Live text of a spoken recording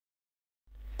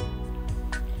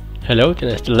Hello ጤና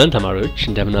ይስጥልን ተማሪዎች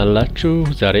እንደምን አላችሁ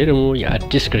ዛሬ ደግሞ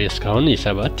የአዲስ ግሬስ ካሁን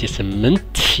የ7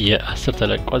 የ8 የ10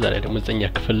 ተለቋ ዛሬ ደግሞ 9ኛ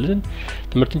ክፍልን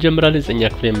ትምህርት እንጀምራለን 9ኛ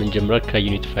ክፍል የምንጀምረው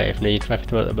ከዩኒት 5 ነው ዩኒት 5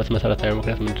 የተመረጠበት መሰረታዊ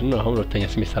ምክንያት ምንድነው አሁን ሁለተኛ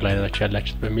ሴሜስተር ላይ ናችሁ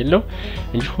ያላችሁት በሚል ነው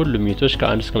እንጂ ሁሉም ዩኒቶች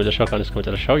ከአንድ እስከ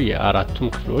መጨረሻው የአራቱም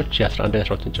ክፍሎች የ11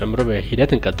 የ12ን ጨምሮ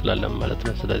በሂደት እንቀጥላለን ማለት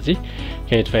ነው ስለዚህ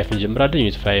ከዩኒት 5 እንጀምራለን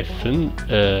ዩኒት 5ን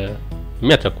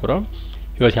የሚያተኩረው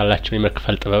ህይወት ያላቸው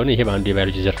የመክፈል ጥበብ ነው ይሄ በአንዱ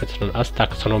የባዮሎጂ ዘርፍ ነው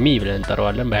ታክሶኖሚ ብለን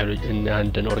እንጠራዋለን ባዮሎጂ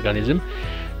አንድን ኦርጋኒዝም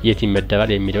የት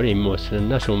ይመደባል የሚለው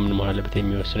የሚወስንና ስሙ ምን መሆን አለበት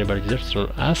የሚወስን የባዮሎጂ ዘርፍ ነው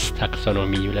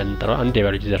ታክሶኖሚ ብለን እንጠራው አንድ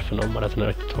የባዮሎጂ ዘርፍ ነው ማለት ነው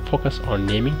to focus on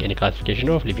naming and classification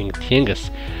of living things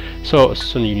so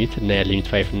እሱን ዩኒት እና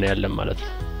ዩኒት 5 እና ያለን ማለት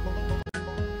ነው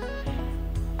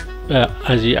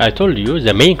as I told you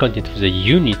the main content of the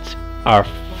unit are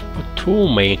two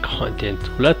main content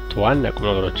ሁለት ዋና ቁም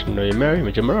ነገሮች ነው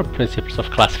የመጀመሪያው principles of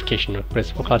classification ነው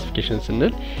principle classification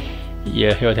ስንል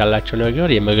የህይወት ያላቸው ነገር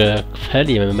የመክፈል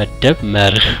የመመደብ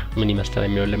መርህ ምን ይመስላል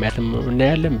የሚለው ለማየትም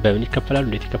እናያለን በምን ይከፈላሉ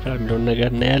እንዴት ይከፈላሉ የሚለው ነገር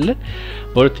እናያለን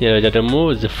በሁለተኛ ደረጃ ደግሞ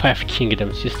the five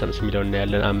kingdom systems የሚለው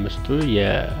እናያለን አምስቱ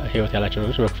የህይወት ያላቸው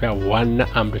ነገሮች መክፈያ ዋና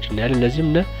አምዶች እናያለን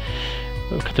እነዚህም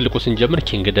ከትልቁ ስንጀምር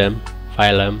kingdom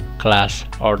phylum class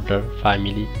order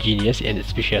family genus and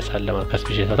species አለ ማለት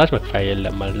ከስፔሺስ ታች መክፈያ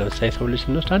የለም ማለት ለምሳሌ ሰው ልጅ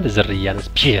ነው አንድ ዝርያ ነው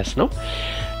ስፔሺስ ነው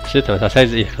ተመሳሳይ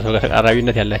ከሰው ጋር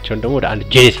ተቃራቢነት ያላቸው ደግሞ ወደ አንድ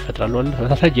ጄኔስ ይፈጥራሉ እና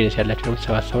ተመሳሳይ ጄኔስ ያላቸው ደግሞ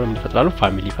ተሰባስበው ምን ይፈጥራሉ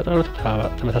ፋሚሊ ይፈጥራሉ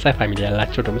ተመሳሳይ ፋሚሊ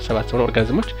ያላቸው ደግሞ ተሰባስበው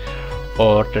ኦርጋኒዝሞች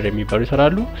ኦርደር የሚባሉ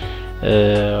ይሰራሉ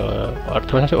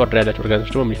ተመሳሳይ ኦርደር ያላቸው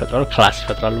ኦርጋኒዝሞች ደግሞ ምን ይፈጥራሉ ክላስ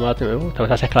ይፈጥራሉ ማለት ነው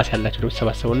ተመሳሳይ ክላስ ያላቸው ደግሞ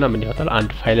ተሰባስበውና ምን ይፈጥራሉ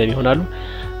አንድ ፋይለም ይሆናሉ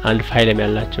አንድ ፋይለም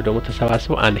ያላቸው ደግሞ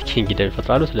ተሰባስበው አንድ ኪንግደም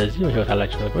ይፈጥራሉ ስለዚህ ህይወት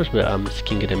ያላቸው ነገሮች በአምስት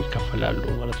ኪንግደም ይከፈላሉ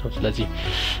ማለት ነው ስለዚህ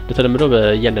እንደተለመደው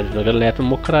በእያንዳንዱ ነገር ላይ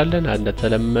እንሞክራለን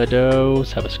እንደተለመደው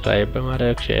ሰብስክራይብ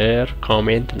በማድረግ ሼር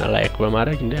ኮሜንት እና ላይክ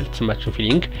በማድረግ እንደልትስማችሁ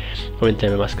ፊሊንግ ኮሜንት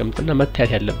ላይ በማስቀመጥና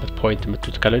መታየት ያለበት ፖይንት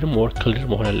ምትት ካለ ደግሞ ሞር ክሊር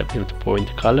መሆን አለበት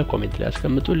ፖይንት ካለ ኮሜንት ላይ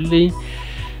አስቀምጡልኝ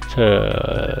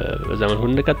በዛም ሁሉ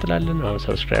እንቀጥላለን አሁን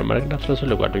ሰብስክራይብ ማድረግ እንዳትረሱ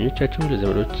ለጓደኞቻችሁ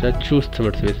ለዘመዶቻችሁ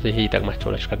ትምህርት ቤት ይሄ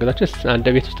ይጠቅማችኋል ካገዛችሁ አንድ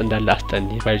ቤት ውስጥ እንዳለ አስጠኒ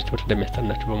ባዮሎጂ ትምህርት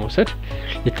እንደሚያስተናችሁ በመውሰድ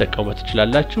ልትጠቀሙበት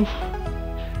ትችላላችሁ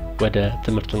ወደ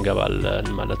ትምህርቱ እንገባለን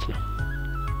ማለት ነው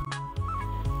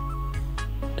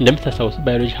እንደምታስታውሱ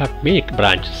ባዮሎጂ have many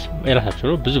branches የራሳቸው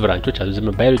ነው ብዙ ብራንቾች አሉ ዝም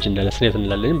ባዮሎጂ እንዳለ ስኔት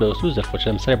እንላለን በውስጡ ዘርፎች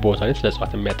ለምሳሌ ቦታኒ ስለ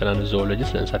እጽዋት የሚያጠና ነው ዞኦሎጂ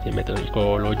ስለ እንስሳት የሚያጠና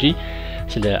ኢኮሎጂ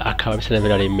ስለ አካባቢ ስለ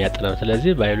ምድር የሚያጠና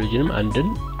ስለዚህ ባዮሎጂንም አንድን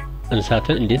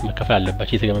እንስሳትን እንዴት መከፈል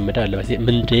አለባቸው የተገመመደ አለበት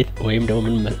ምን እንዴት ወይም ደግሞ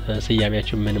ምን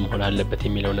ስያሜያቸው ምን መሆን አለበት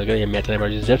የሚለው ነገር የሚያጠና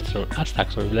ባዮሎጂ ዘርፍ ነው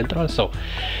ታክሶኖሚ ብለን እንጠራዋለን so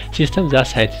system that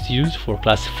scientists use for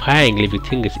classifying living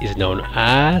things is known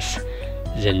as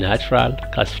the natural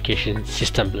classification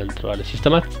system ብለን እንጠራዋለን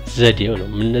ሲስተማት ዘዴው ነው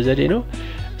ምን ዘዴ ነው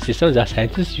system that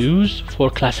scientists use for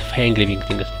classifying living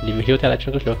things ህይወት ያላቸው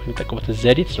ነገሮች ለማወቅ የሚጠቀሙበት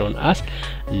ዘዴ known as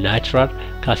natural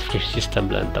classification system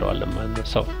ብለን እንጠራዋለን ማለት ነው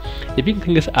so living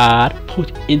things are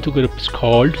put into groups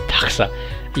called taxa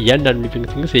እያንዳንዱ living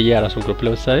things የየራሱን ግሩፕ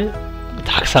ለምሳሌ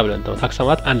ታክሳ ብለን እንጠራው ታክሳ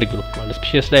ማለት አንድ ግሩፕ ማለት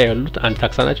ስፔሺስ ላይ ያሉት አንድ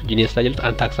ታክሳ ናቸው ጂነስ ላይ ያሉት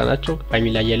አንድ ታክሳ ናቸው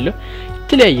ፋሚሊ ላይ ያለው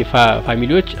የተለያየ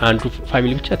ፋሚሊዎች አንዱ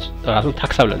ፋሚሊ ብቻ ራሱን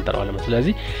ታክሳ ብለን እንጠራዋለን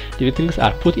ስለዚህ living things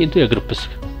are put into a groups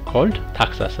called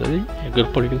taxa ስለዚህ group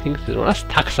of living things ነው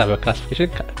ታክሳ በክላሲፊኬሽን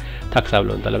ታክሳ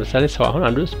ብለን እንጠራለን ለምሳሌ ሰው አሁን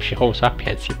አንዱ ስፔሺስ ሆሞ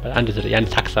ሳፒየንስ ይባላል አንድ ዝርያ አንድ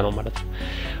ታክሳ ነው ማለት ነው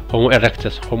ሆሞ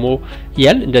ኤሬክተስ ሆሞ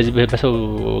ያል እንደዚህ በሰው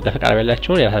ጋር ተቃራቢ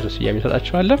ያላቸው የራሳቸው ስያሜ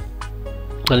ይሰጣቸዋል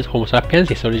ማለት ሆሞ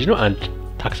ሳፒየንስ የሰው ልጅ ነው አንድ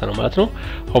ታክሳ ነው ማለት ነው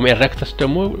ሆሞ ኤሬክተስ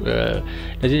ደግሞ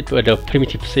ለዚህ ወደ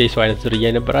ፕሪሚቲቭ ሰው አይነት ዝርያ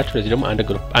የነበራቸው ለዚህ ደግሞ አንድ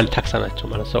ግሩፕ አንድ ታክሳ ናቸው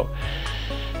ማለት ነው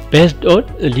based on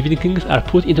living things are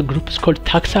put into groups called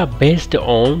taxa based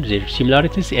on their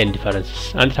similarities and differences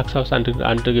አንድ ታክሳ ውስጥ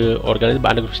አንድ ኦርጋኒዝም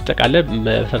በአንድ ግሩፕ ሲጠቃለል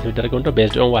መሰረት የሚደረገው ነው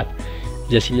based on what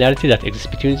the similarity that exists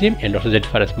between them and also the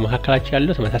difference በመካከላቸው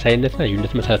ያለው ተመሳሳይነትና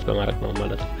ልዩነት መሰረት በማድረግ ነው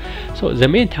ማለት ነው so the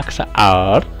main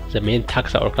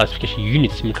taxa or classification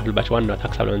units የምንከፍልባቸው ዋናው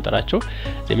ታክሳ ብለን እንጠራቸው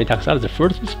the main taxa the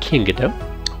first is kingdom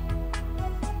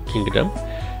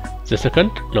the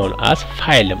second known as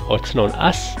phylum or it's known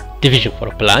as division for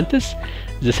plants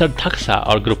the third taxa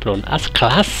or group known as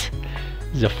class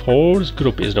the fourth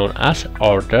group is known as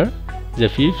order the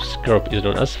fifth group is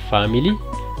known as family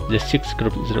the sixth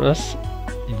group is known as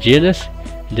genus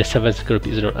the seventh group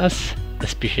is known as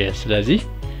species ስለዚህ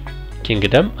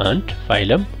ኪንግደም አንድ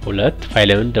ፋይለም ሁለት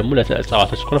ፋይለምን ደግሞ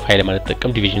ለተጻዋቾች ከሆነ ፋይለም ማለት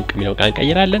ተጠቀም ዲቪዥን ከሚለው ቃል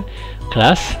እንቀይራለን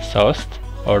ክላስ 3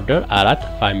 ኦርደር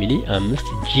 4 ፋሚሊ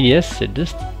 5 ጂኒየስ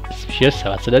 6 ስፔሺስ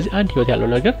 7 ስለዚህ አንድ ህይወት ያለው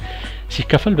ነገር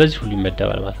ሲከፈል በዚህ ሁሉ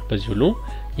ይመደባል ማለት በዚህ ሁሉ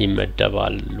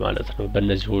ይመደባል ማለት ነው።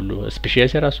 በእነዚህ ሁሉ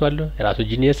ስፔሺስ የራሱ አለው፣ የራሱ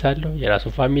ጂኒየስ አለው፣ የራሱ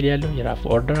ፋሚሊ አለው፣ የራሱ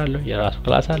ኦርደር አለው፣ የራሱ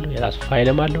ክላስ አለው፣ የራሱ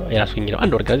ፋይለም አለው፣ የራሱ ኪንግደም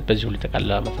አንድ ኦርጋኒዝም በዚህ ሁሉ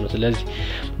ተቃለለ ማለት ነው። ስለዚህ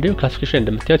እንዲሁ ክላሲፊኬሽን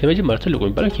እንደምታዩት የመጀመሪያው ትልቁ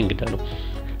የሚባለው ኪንግደም ነው።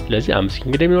 ስለዚህ 5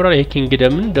 ኪንግደም ይኖራል። ይሄ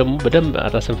ኪንግደምን ደግሞ በደንብ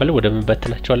አጣሰን ፈልግ ወደ ምን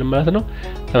በተናቸዋለን ማለት ነው።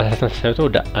 ተመሳሳይ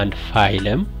ወደ አንድ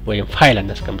ፋይለም ወይም ፋይል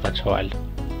እናስቀምጣቸዋለን።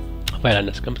 ፋይል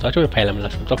እናስቀምጣቸው ወይ ፋይለም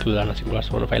እናስቀምጣቸው ፕሉራልና ሲንጉላር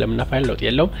ስለሆነ ፋይለምና ፋይል ለውጥ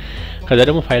የለውም። ከዛ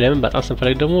ደግሞ ፋይለምን በጣም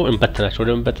ስንፈልግ ደግሞ እንበትናቸው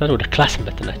ወደ ክላስ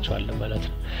እንበትናቸዋለን ማለት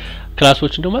ነው።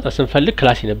 ክላሶችን ደግሞ በጣም ስንፈልግ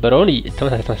ክላስ የነበረውን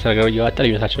ተመሳሳይ ነገር እያወጣን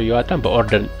ልዩነታቸው እያወጣን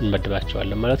በኦርደር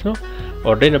እንመድባቸዋለን ማለት ነው።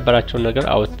 ኦርደር የነበራቸውን ነገር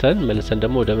አውጥተን መልሰን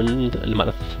ደግሞ ወደ ምን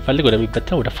ለማጥፋት ስንፈልግ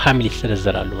ወደሚበተን ወደ ፋሚሊ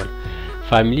ይዘረዘራሉ ማለት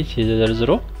ፋሚሊ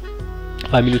ሲዘረዝሮ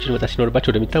ፋሚሊዎችን መጣ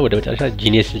ሲኖርባቸው ወደ መጨረሻ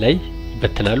ጂኒየስ ላይ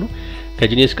ይበተናሉ።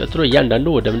 ከጂኒየስ ቀጥሎ እያንዳንዱ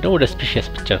ወደ ምንድነው ወደ ስፔሺስ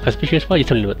ብቻ ከስፔሺስ በኋላ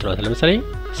የትም ልንመጥነው ለምሳሌ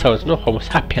ሰውት ነው ሆሞ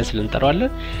ሳፒያንስ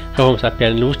ልንጠራዋለን። ከሆሞ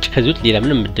ሳፒያንስ ውጭ ከዚህ ውጭ ሌላ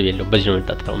ምንም ምድብ የለውም። በዚህ ነው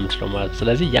የምንጠራው የምንችለው ማለት።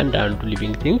 ስለዚህ እያንዳንዱ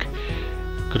ሊቪንግ ቲንግ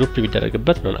ግሩፕ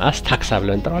ቢደረግበት ነው ታክሳ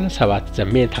ብለን እንጠራዋለን። 7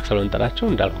 ዘሜን ታክሳ ብለን እንጠራቸው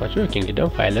እንዳልኳቸው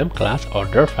ኪንግደም፣ ፋይለም፣ ክላስ፣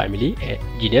 ኦርደር፣ ፋሚሊ፣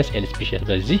 ጂኒየስ ኤንድ ስፔሺስ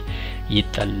በዚህ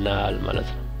ይጠናል ማለት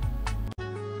ነው።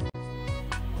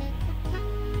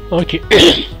 ኦኬ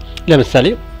ለምሳሌ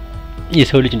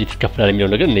የሰው ልጅ እንዴት ይከፈላል የሚለው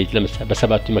ነገር ነው። ለምሳሌ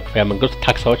በሰባቱ መክፈያ መንገዶች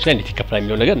ታክሳዎች ላይ እንዴት ይከፈላል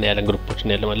የሚለው ነገር ነው ያለን ግሩፖች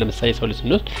ነው ያለው። ለምሳሌ የሰው ልጅ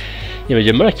ስንወስድ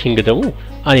የመጀመሪያ ኪንግደሙ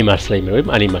አኒማልስ ላይ የሚለው ወይም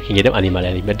አኒማል ኪንግደም አኒማል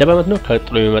ላይ ይመደባል ነው።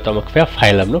 ቀጥሎ የሚመጣው መክፈያ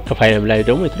ፋይለም ነው። ከፋይለም ላይ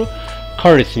ደግሞ የትሮ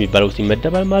ኮርዲስ የሚባለው ውስጥ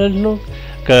ይመደባል ማለት ነው።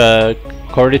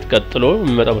 ከኮርዲት ቀጥሎ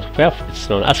የሚመጣው መክፈያ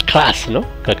ነው አስ ክላስ ነው።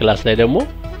 ከክላስ ላይ ደግሞ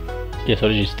የሰው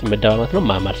ልጅ ውስጥ ይመደባል ማለት ነው።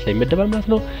 ማማልስ ላይ ይመደባል ማለት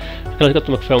ነው። ከክላስ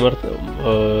ቀጥሎ መክፈያው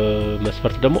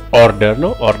መስፈርት ደግሞ ኦርደር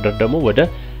ነው። ኦርደር ደግሞ ወደ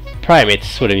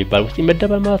ፕራይሜትስ ወደሚባል ውስጥ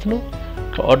ይመደባል ማለት ነው።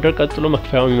 ከኦርደር ቀጥሎ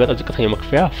መክፈያው የሚመጣው ዝቅተኛው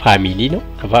መክፈያ ፋሚሊ ነው።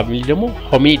 ከፋሚሊ ደግሞ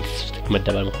ሆሚኒድስ ውስጥ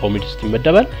ይመደባል። ሆሚኒድስ ውስጥ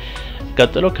ይመደባል።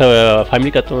 ቀጥሎ ከፋሚሊ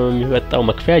ቀጥሎ የሚመጣው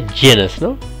መክፈያ ጂነስ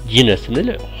ነው። ጂነስ እንል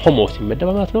ሆሞ ውስጥ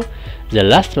ይመደባል ማለት ነው። ዘ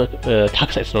ላስት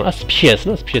ታክሳይስ ነው ስፔሺስ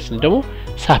ነው። ስፔሺስ ደግሞ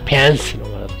ሳፒያንስ ነው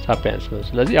ማለት ነው። ሳፒያንስ ነው።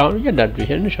 ስለዚህ አሁን እያንዳንዱ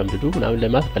ይሄን ሸምድዱ ምናምን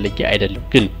ለማለት ፈልጌ አይደለም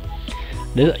ግን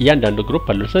እያንዳንዱ ግሩፕ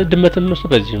አለው። ስለዚህ ድመትን ነው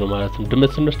በዚህ ነው ማለት ነው።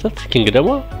 ድመት ስንወስድ ኪንግደም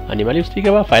አኒማል ውስጥ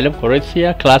ይገባ ፋይለም ኮሬትሲያ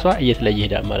ክላሷ እየተለየ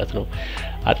ይሄዳል ማለት ነው።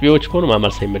 አጥቢዎች ከሆኑ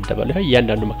ማማል ሳይመደባል። ይሄ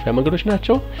እያንዳንዱ መክፈያ መንገዶች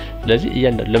ናቸው። ስለዚህ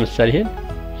እያንዳንዱ ለምሳሌ ይሄን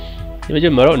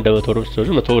የመጀመሪያው እንደ 100 ብር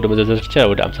ስለዚህ 100 ወደ መዘርዘር ይችላል፣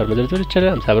 ወደ 50 መዘርዘር ይችላል።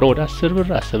 50 ብር ወደ 10 ብር፣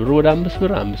 10 ብር ወደ 5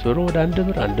 ብር፣ 5 ብር ወደ 1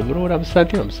 ብር፣ 1 ብር ወደ 5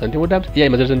 ሳንቲም፣ 5 ሳንቲም ወደ 5 ያ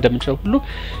መዘርዘር እንደምንችለው ሁሉ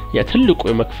ያ ትልቁ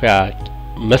የመክፈያ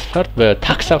መስፈርት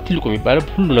በታክሳው ትልቁ የሚባለው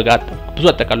ሁሉ ነገር ብዙ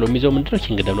አጠቃለው የሚይዘው ምንድነው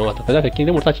ኪንግደም ነው ማለት ነው። ከዛ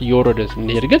ከኪንግደም ወርታች እየወረደ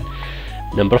ስንሄድ ግን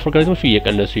ነምበር ኦፍ ኦርጋኒዝሞች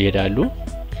እየቀነሱ ይሄዳሉ።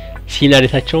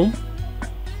 ሲሚላሪታቸውም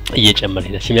እየጨመረ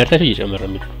ይሄዳል። ሲሚላሪታቸው እየጨመረ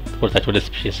ነው ወርታች ወደ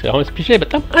ስፔሺስ። አሁን ስፔሺስ ላይ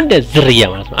በጣም አንድ ዝርያ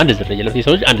ማለት ነው። አንድ ዝርያ ለምሳሌ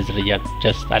ሰው ልጅ አንድ ዝርያ ነው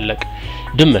ጀስት አለቅ።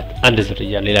 ድመት አንድ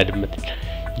ዝርያ ሌላ ድመት።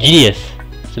 ጂኒየስ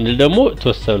ስንል ደግሞ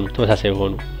ተወሰኑ ተመሳሳይ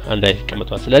ሆኑ አንድ አይነት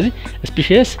ይቀመጣል። ስለዚህ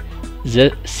ስፔሺስ the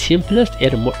simplest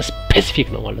and more specific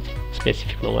ነው ማለት ነው።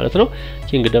 ስፔሲፊክ ነው ማለት ነው።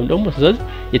 ኪንግደም ደግሞ ስለዚህ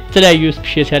የተለያዩ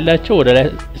ስፔሺስ ያላቸው ወደ ላይ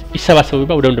ይሰባሰቡ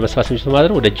ወደ ወንድ መሰባሰብ ይችላል ማለት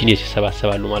ነው። ወደ ጂኒየስ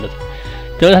ይሰባሰባሉ ማለት ነው።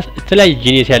 የተለያዩ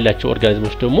ጂኒየስ ያላቸው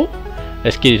ኦርጋኒዝሞች ደግሞ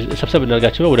እስኪ ሰብሰብ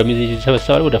እናርጋቸው ወደ ሚዚ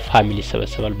ይሰበሰባሉ፣ ወደ ፋሚሊ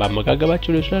ይሰበሰባሉ። በአመጋገባቸው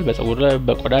ሊሆን ይችላል፣ በፀጉር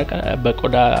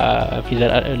በቆዳ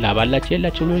ፊዘር ላባላቸው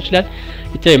ያላቸው ሊሆን ይችላል።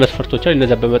 የተለያዩ መስፈርቶች አሉ።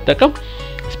 እነዛ በመጠቀም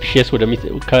ስፔሺስ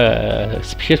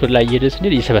ስፔሺስ ወደ ላይ እየሄደ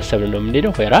ስንሄድ እየሰበሰብን ነው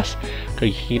የምንሄደው። ራስ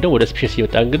ከኪንግደም ወደ ስፔሺስ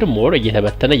እየወጣ እንግዲህ ሞር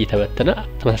እየተበተነ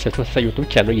ተመሳሳይ ዩኒት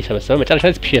ብቻ ነው እየሰበሰበ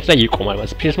መጨረሻ ስፔሺስ ላይ ይቆማል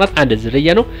ማለት። ስፔሺስ ማለት አንድ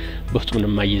ዝርያ ነው። በውስጡ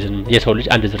ምንም አይይዝም። የሰው ልጅ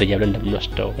አንድ ዝርያ ብለን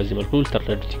እንደምንወስደው በዚህ መልኩ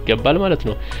ልትረዱት ይገባል ማለት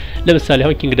ነው። ለምሳሌ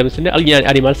አሁን ኪንግደም ስንል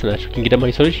አኒማልስ ናቸው። ኪንግደም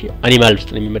የሰው ልጅ አኒማል ውስጥ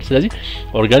ነው የሚመደብ። ስለዚህ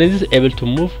ኦርጋኒዝምስ ኤብል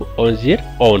ቱ ሙቭ ኦን ዜር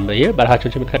ኦን ይሄ በራሳቸው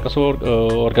የሚንቀሳቀሱ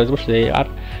ኦርጋኒዝሞች አር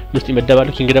ውስጥ ይመደባሉ።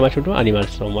 ኪንግደማቸው ደግሞ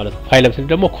አኒማልስ ነው ማለት ነው። ፋይለም ስንል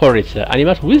ደግሞ ኮሬትስ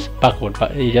አኒማልስ ዊዝ ባክቦን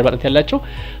የጀርባ አጥንት ያላቸው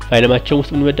ፋይለማቸው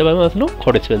ውስጥ ይመደባል ማለት ነው።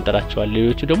 ኮሬትስ ብለን እንጠራቸዋለን።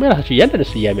 ሌሎቹ ደግሞ የራሳቸው እያንዳንዱ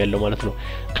ስያሜ ያለው ማለት ነው።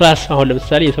 ክላስ አሁን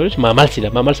ለምሳሌ የሰው ልጅ ማማልስ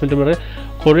ይላል። ማማልስ ምንድነው?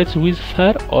 ኮሬትስ ዊዝ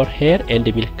ፈር ኦር ሄር ኤንድ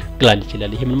ሚልክ ግላንድ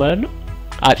ይላል። ይሄ ምን ማለት ነው?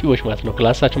 አጥቢዎች ማለት ነው።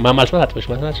 ክላሳቸው ማማልስ ማለት አጥቢዎች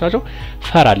ማለት ናቸው።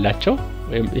 ፈር አላቸው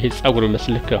ወይም ይሄ ጸጉር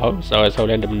መስልክ አሁን ሰው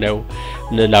ላይ እንደምናየው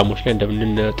ላሞች ላይ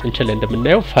ጥንቸል ላይ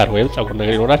እንደምናየው ፈር ወይም ጸጉር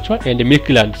ነገር ይኖራቸዋል። ኤንድ ሚልክ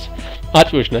ግላንድስ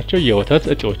አጥቢዎች ናቸው። የወተት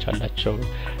እጢዎች አላቸው።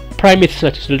 ፕራይሜትስ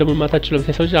ናቸው። ስለ ደግሞ ማታቸው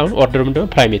ለምሳሌ ሰዎች አሁን ኦርደር ምንድነው?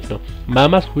 ፕራይሜት ነው።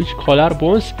 ማማስ which collar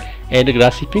bones and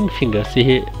grasping fingers ይሄ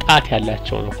ጣት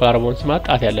ያላቸው ነው። ኮላር ቦንስ ማለት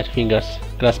ጣት ያላቸው ፊንገርስ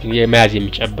grasping የመያዝ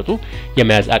የሚጨብጡ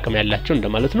የመያዝ አቅም ያላቸው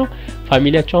እንደማለት ነው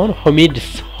ፋሚሊያቸው አሁን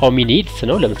hominids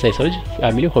ነው ለምሳሌ ሰው ልጅ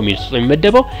ፋሚሊ hominids ነው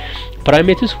የሚመደበው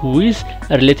primates with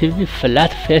relatively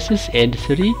flat faces and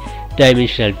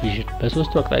 3-dimensional vision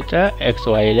በሶስቱ አቅጣጫ x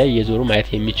y ላይ የዞሩ ማየት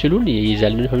የሚችሉን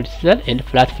ይይዛል hominids ይዛል and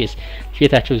flat face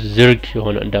ፊታቸው ዝርግ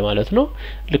የሆነ እንደማለት ነው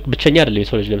ልክ ብቸኛ አይደለም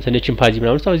የሰው ልጅ ለምሳሌ ቺምፓንዚ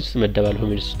ምናምን ሰው እዚህ መደባሉ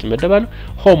hominids ውስጥ መደባሉ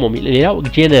homo ሌላው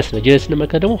genus ነው genus ነው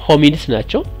ደግሞ hominids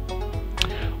ናቸው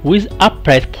with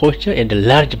upright posture and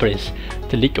large brains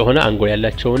ትልቅ የሆነ አንጎል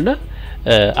ያላቸውና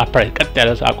upright ቀጥ ያለ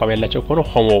አቋም ያላቸው ሆኖ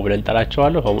homo ብለን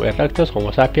ጠራቸዋለሁ homo erectus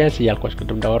homo sapiens ያልኳችሁ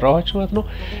ቅድም እንዳወራኋችሁ ማለት ነው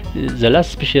the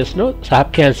last species ነው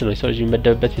sapiens ነው ሰው ልጅ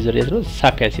የሚመደብበት የዘርየት ነው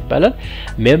sapiens ይባላል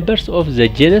members of the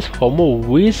genus homo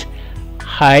with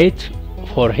height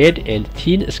forehead and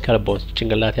thin skull bones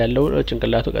ጭንቅላት ያለው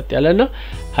ጭንቅላቱ ቀጥ ያለና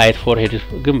height forehead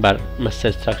ግንባር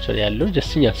መሰል ስትራክቸር ያለው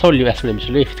ጀስኛ ሰው ሊያስብ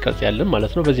የሚችለው የፊት ቅርጽ ያለው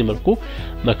ማለት ነው በዚህ መልኩ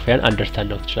መክፈያን አንደርስታንድ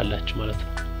ነው ትችላላችሁ ማለት ነው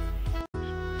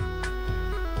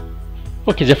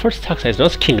ኦኬ the first tax is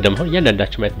not kingdom ሆነ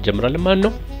ያንዳንዳችሁ ማየት እንጀምራለን ማለት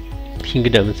ነው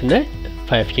kingdom ስናይ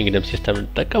 5 kingdom system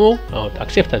እንጠቀመው አሁን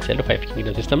acceptance ያለው 5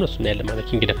 kingdom system ነው እሱን ያለ ማለት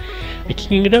kingdom a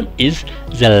kingdom is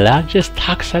the largest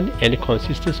taxon and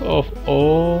consists of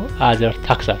all other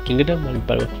taxa kingdom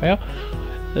ማለት መክፈያ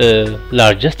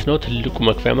largest ነው ትልቁ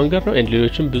መክፈያ መንገድ ነው and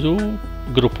ሌሎችም ብዙ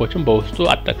ግሩፖችን በውስጡ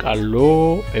አጠቃሎ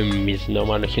የሚይዝ ነው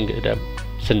ማለት kingdom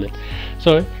ስንል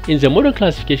so in the modern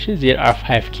classification there are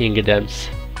 5 kingdoms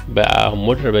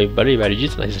በሞደርን በሚባለው የባዮሎጂ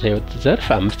ጽናት ህይወት ዘርፍ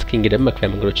 5 ኪንግደም መክፈያ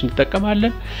መንገዶችን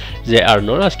እንጠቀማለን they are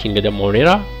known as kingdom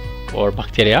monera or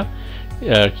bacteria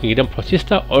kingdom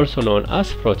protista also known as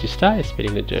protista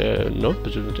spelling no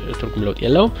ብዙ ትርጉም ለውጥ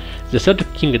የለውም the third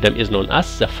kingdom is known as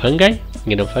the fungi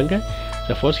kingdom fungi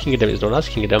the fourth kingdom is known as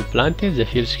kingdom plantae the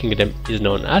fifth kingdom is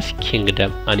known as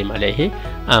kingdom animalia ይሄ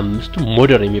አምስቱ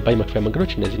ሞደርን የሚባሉ መክፈያ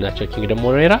መንገዶች እነዚህ ናቸው kingdom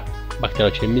monera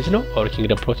ባክቴሪያዎችን የሚይዝ ነው or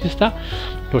kingdom protista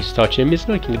ፕሮቲስታዎችን የሚይዝ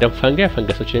ነው kingdom fungi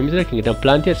ፈንገሶችን የሚይዝ ነው kingdom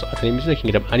plantae እጽዋትን የሚይዝ ነው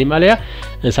kingdom animalia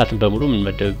እንስሳትን በሙሉ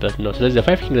የምንመደብበት ነው ስለዚህ the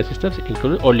five kingdom systems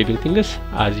include all living things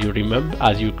as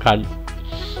you can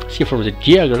see from the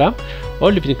diagram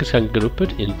all living things can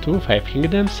grouped into 5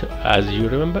 kingdoms as you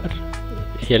remember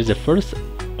here is the first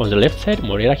on the left side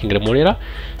monera kingdom monera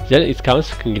then it comes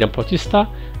kingdom protista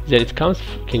then it comes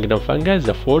kingdom fungi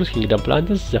the fourth kingdom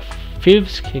plantae the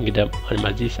fifth kingdom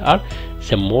animals these are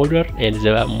the modern and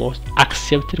the most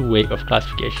accepted way of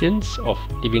classifications of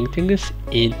living things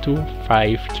into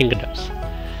 5 kingdoms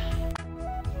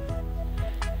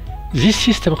this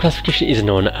system classification is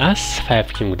known as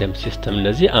 5 kingdom system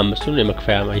እነዚህ አምስቱን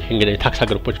የመክፈያ እንግዲህ ታክሳ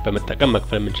ግሩፖች በመጠቀም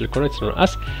መክፈል የምንችል ከሆነ it's known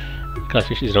as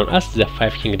classification is known as the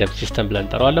 5 kingdom system ብለን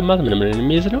እንጠራዋለን ማለት ምን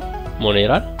የሚይዝ ነው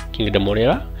monera kingdom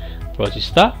monera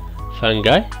protista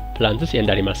fungi plants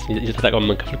and animals የተጠቀመ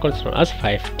መንከፍል ከሆነ it's known as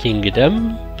 5 kingdom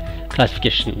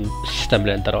classification system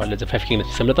ብለን እንጠራዋለን the 5 kingdom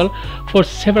system ለጠራ for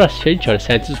several centuries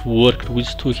scientists worked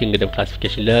with 2 kingdom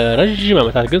classification ለረጅም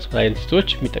ዓመታት ግን ሳይንቲስቶች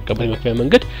የሚጠቀሙበት መክፈያ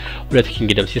መንገድ ሁለት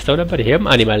kingdom system ነበር ይሄም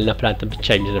animal እና plant ብቻ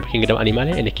የሚይዝ ነበር kingdom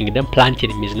animalia and kingdom plantae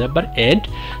የሚይዝ ነበር and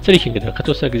 3 kingdom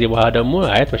ከተወሰነ ጊዜ በኋላ ደግሞ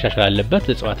አያት መሻሻል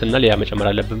አለበት እጽዋትና ሌላ መጨመር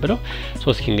አለብን ብለው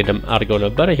 3 kingdom አድርገው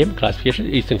ነበር ይሄም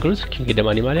classification it includes kingdom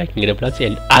animalia kingdom plants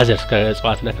and others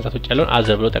ከእጽዋትና ከእንስሳት ውጭ ያለውን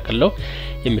other ብለው ጠቅልለው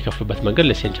የሚከፍሉበት መንገድ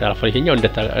ለሴንቸሪ አልፎ ይሄኛው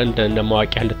እንደ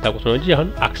ማዋቂያ እንድታቁት ነው እንጂ አሁን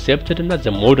accepted እና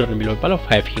the modern የሚለው ባለው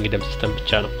 5 kingdom system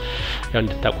ብቻ ነው ያው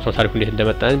እንድታቁት ነው ታሪኩ እንዴት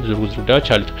እንደመጣን ብዙ ጉዳዮች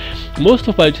አሉት most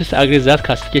of biologists agree that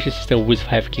classification system with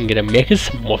 5 kingdom makes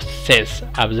most sense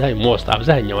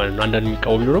አብዛኛው ነው አንዳንድ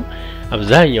የሚቃወሙ ነው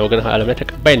አብዛኛው ግን ዓለም ላይ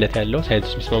ተቀባይነት ያለው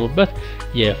ሳይንቲስቶች የሚስማሙበት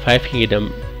የ5 kingdom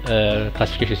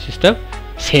classification system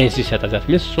ሴንስ ይሰጣል ዛት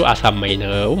ምን እሱ አሳማኝ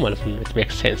ነው ማለት ነው it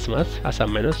makes sense ማለት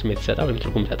አሳማኝ ነው ስሜት ይሰጣል ወይም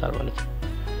ትርጉም ይሰጣል ማለት ነው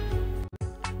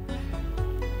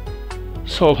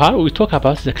So far we talk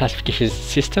about the classification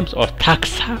systems or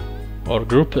taxa or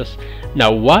groups. Now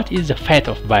what is the fate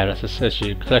of viruses?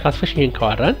 Classification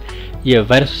ካወራን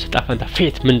የቫይረሶች ተጣፋንታ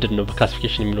fate ምንድነው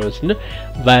በክላሲፊኬሽን የሚለውን ስንል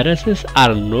viruses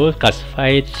are not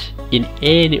classified in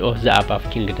any of the above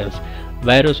kingdoms.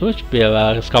 ቫይረሶች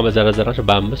በስካው መዘረዘራቸው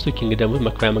በአምስቱ ኪንግደሞች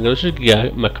መክፈያ መንገዶች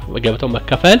ገብተው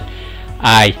መከፈል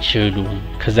አይችሉም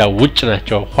ከዛ ውጭ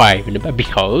ናቸው why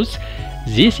because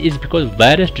this is because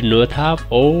viruses do not have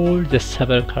all the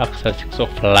 7 characteristics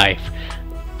of life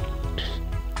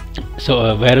so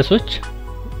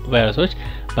viruses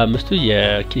በአምስቱ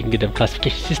የኪንግደም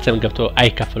ክላሲፊኬሽን ሲስተም ገብተው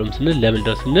አይከፈሉም ስንል ለምን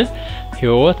ነው ስንል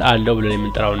ህይወት አለው ብለን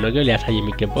የምንጠራው ነገር ሊያሳይ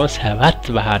የሚገባው 7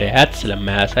 ባህሪያት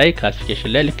ስለማያሳይ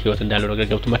ክላሲፊኬሽን ላይ ልክ ህይወት እንዳለው ነገር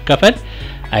ገብቶ መከፈል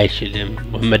አይችልም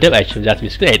መመደብ አይችልም ዛት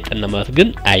ሚስክ አይጠና ማለት ግን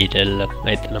አይደለም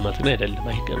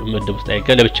መደብ ውስጥ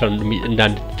አይገባ ለብቻው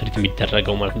እንዳንድ ትሪት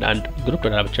የሚደረገው ማለት አንድ ግሩፕ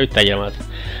ለብቻው ይታያል ማለት ነው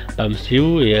በአምስቱ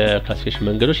የክላሲፊኬሽን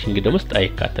መንገዶች ኪንግደም ውስጥ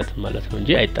አይካተትም ማለት ነው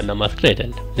እንጂ አይጠና ማለት ግን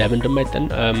አይደለም ለምን እንደማይጠና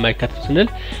የማይካተት ስንል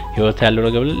ህይወት ያለው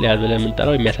ነገር ብለን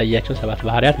የምንጠራው የሚያሳያቸው ሰባት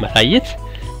ባህሪያት ማሳየት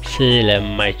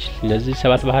ስለማይችል እነዚህ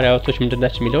ሰባት ባህሪያቶች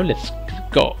ምንድናቸው የሚለው let's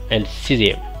go and see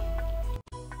them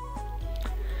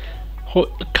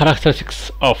characteristics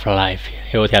of life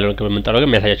ህይወት ያለው ነገር የምንጠራው ግን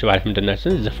የሚያሳያቸው ባህሪያት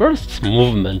ምንድናቸው the first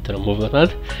movement ነው movement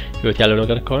ማለት ህይወት ያለው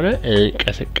ነገር ከሆነ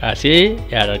እንቅስቃሴ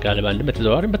ያደርጋል በአንድ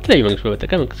በተዘዋዋሪ በተለያዩ መንገዶች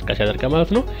በመጠቀም እንቅስቃሴ ያደርጋል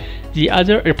ማለት ነው the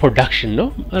other reproduction ነው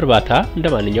እርባታ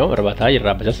እንደማንኛውም እርባታ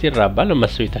ይራባል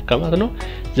መስሎ ይተካል ማለት ነው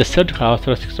the third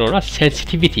characteristics ነው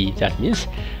sensitivity that means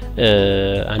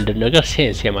አንድ ነገር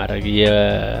ሴንስ የማድረግ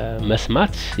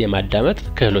የመስማት የማዳመጥ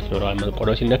ክህሎት ይኖራል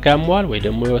መንቆሮ ሲነካ ያሟል ወይ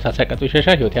ደግሞ የወሳሳቀጡ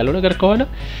ይሸሻል ህይወት ያለው ነገር ከሆነ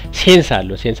ሴንስ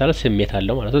አለው ስሜት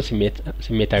አለው ማለት ነው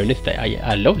ስሜታዊነት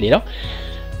አለው ሌላው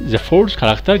the fourth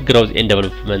character growth and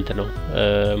development ነው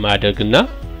ማደግና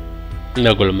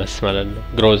መጎልመስ ማለት ነው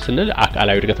growth ስንል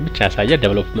አካላዊ እድገት ብቻ ያሳያል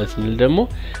development ስንል ደግሞ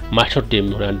ማቹርድ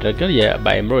የሚሆን አንድ ነገር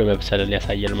በአእምሮ የመብሰልን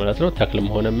ያሳያል ማለት ነው ተክልም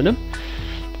ሆነ ምንም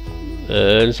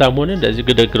እንሳም ሆነ እንደዚህ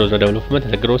ግሮዝ ዴቨሎፕመንት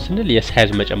ግሮዝ ስንል የሳይዝ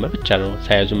መጨመር ብቻ ነው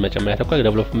ሳይዙን መጨመር ያተኳል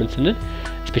ዴቨሎፕመንት ስንል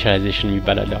ስፔሻላይዜሽን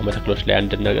ይባላል አሁን መተክሎች ላይ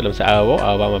አንድ ነገር ለምሳሌ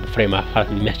አበባ ፍሬም አፋት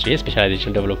የሚያስጨይ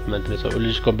ስፔሻላይዜሽን ዴቨሎፕመንት ነው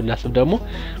ልጅ ኮምቢናሲቭ ደግሞ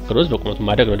ግሮዝ በቁመቱ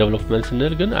ማደግ ነው ዴቨሎፕመንት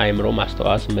ስንል ግን አይምሮ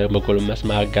ማስተዋስ መጎልመስ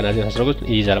ማገናዘብ አስረጎት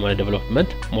ይይዛል ማለት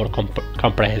ዴቨሎፕመንት ሞር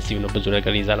ኮምፕሬሄንሲቭ ነው ብዙ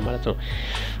ነገር ይይዛል ማለት ነው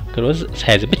ግሮዝ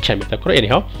ሳይዝ ብቻ የሚያተኩረው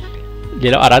anyhow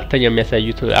ሌላው አራተኛ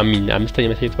የሚያሳዩት አምስተኛ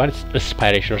የሚያሳዩት ማለት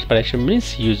respiration means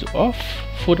use of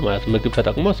food ማለት ምግብ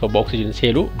ተጠቅሞ ሰው በኦክሲጅን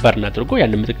ሴሉ በርን አድርጎ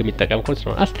ያን ምግብ የሚጠቀም ከሆነ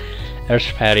ነው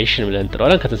respiration ብለን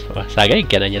እንጠራዋለን ከተንፈሳ ጋር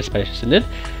ይገናኛል respiration ስንል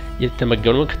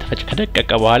የተመገበው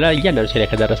ከደቀቀ በኋላ እያንዳንዱ ሴል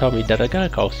ከደረሰው የሚደረጋ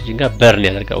ከኦክሲጅን ጋር በርን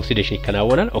ያደርጋል ኦክሲዴሽን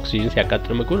ይከናወናል ኦክሲጅን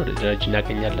ሲያቃጥል ምግቡ ወደ ኤነርጂ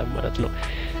እናገኛለን ማለት ነው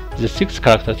the sixth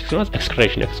characteristic ነው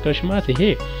excretion ማለት ይሄ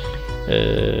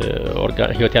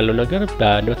ህይወት ያለው ነገር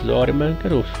በአንድ ተዘዋዋሪ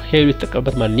መንገድ ሄሉ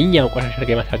የተጠቀመበት ማንኛውም ቆሻሻ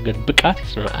ነገር የማታገድ ብቃት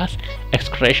ስለሆነስ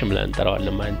excretion ብለን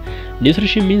እንጠራዋለን ማለት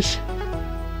nutrition means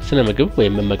ስነ ምግብ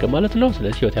ወይም መመገብ ማለት ነው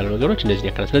ስለዚህ ህይወት ያለው ነገሮች እንደዚህ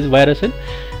ያካላል ስለዚህ ቫይረስን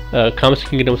ከአምስት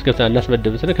ኪንግደም ውስጥ ገብተን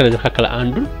እናስመደብ ስለዚህ ከነዚህ መካከል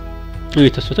አንዱን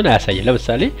የተሰጡትን አያሳየም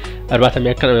ለምሳሌ እርባታ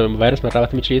የሚያከናው ቫይረስ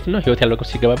መራባት የሚችል የት ነው ህይወት ያለው ነገር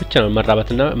ሲገባ ብቻ ነው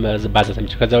መራባትና መባዛት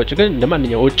የሚችል ከዛ ውጭ ግን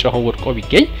እንደማንኛውም ውጭ አሁን ወድቆ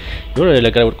ቢገኝ የሆነ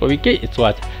ነገር ወድቆ ቢገኝ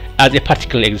እጽዋት as a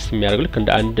particle exist የሚያደርግ ልክ እንደ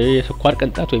አንድ የስኳር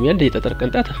ቅንጣት ወይም አንድ የጠጠር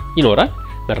ቅንጣት ይኖራል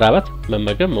መራባት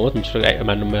መመገብ መሞት ምንጭ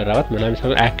ማንንም መራባት ምናምን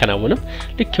ሰው አያከናውንም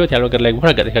ልክ ህይወት ያለው ነገር ላይ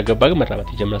ሆነ ጋር ከገባ ግን መራባት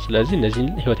ይጀምራል ስለዚህ እነዚህ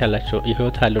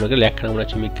ህይወት ያለው ነገር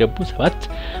ሊያከናውናቸው የሚገቡ ሰባት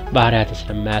ባህሪያት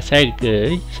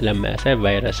ስለማያሳይ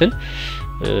ቫይረስን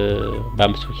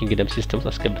በአምስቱ ኪንግደም ሲስተም ውስጥ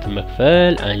አስገብተን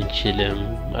መክፈል አንችልም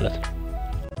ማለት ነው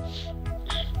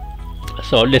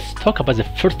So let's talk about the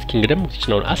first kingdom which is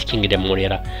known as Kingdom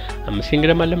Monera.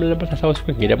 Kingdom አለ ነበር ታሳውስ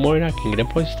Kingdom Monera, Kingdom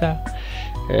Posta,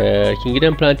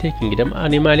 Kingdom Plant, Kingdom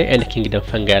Animal and Kingdom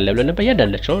Fungi አለ ብለን ነበር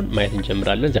ያዳነቸውን ማየት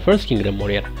እንጀምራለን. The first Kingdom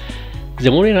Monera.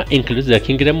 The Monera includes the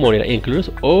Kingdom Monera includes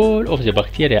all of the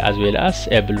bacteria as well as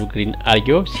blue green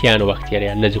algae,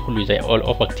 cyanobacteria. እነዚህ ሁሉ ይዘ all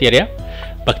of bacteria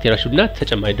ባክቴሪያዎች እና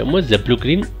ተጨማሪ ደግሞ the blue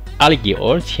green algae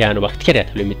or cyanobacteria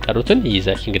ተብሎ የሚጠሩትን ይዘ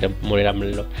Kingdom Monera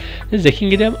ምንለው the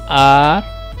Kingdom are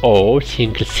all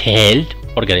single celled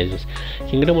organisms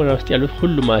Kingdom Monera ውስጥ ያሉት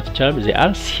ሁሉ ማለት ይቻላል they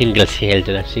are single celled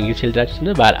ናቸው single celled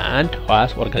ናቸው ባለ አንድ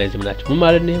ህዋስ ኦርጋኒዝም ናቸው ምን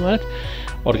ማለት ነው ማለት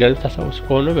ኦርጋኒዝም ታሳውስ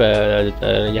ከሆነ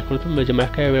በዘጠነኛ ክፍል መጀመሪያ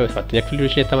አካባቢ ወይ ሰባተኛ ክፍል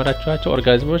የተማራችኋቸው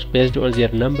ኦርጋኒዝሞች based on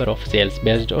their number of cells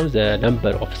based on the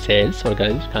number of cells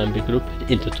organisms can be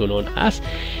grouped into two known as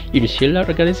unicellular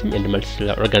organism and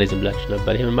multicellular organism ብላችሁ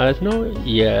ነበር ይሄ ማለት ነው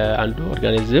የአንዱ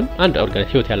ኦርጋኒዝም አንድ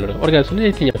ኦርጋኒዝም ህይወት ያለው ኦርጋኒዝም ነው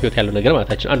የትኛው ህይወት ያለው ነገር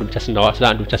ማለታችን አንዱ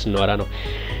ብቻ ስናወራ ነው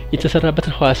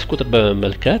የተሰራበትን ህዋስ ቁጥር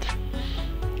በመመልከት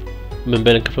ምን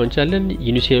ብለን ከፍለው እንችላለን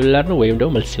ዩኒሴሉላር ነው ወይም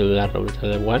ደግሞ መልቲሴሉላር ነው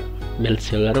ተባለ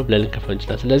መልቲሴሉላር ነው ብለን ከፍለው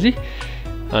እንችላለን ስለዚህ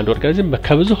አንድ ኦርጋኒዝም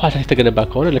ከብዙ ህዋሳት የተገነባ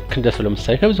ከሆነ ልክ እንደሱ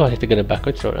ለምሳሌ ከብዙ ህዋሳት የተገነባ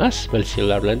ከሆነ ስለሆነስ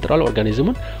መልቲሴሉላር ብለን እንጠራዋለን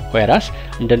ኦርጋኒዝሙን ወይራስ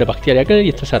እንደ ባክቴሪያ ግን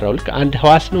የተሰራው ልክ አንድ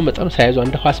ህዋስ ነው መጠኑ ሳይዙ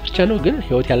አንድ ህዋስ ብቻ ነው ግን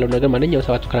ህይወት ያለው ነገር ማንኛውም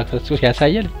ሰባቱ ካራክተሪስቲክስ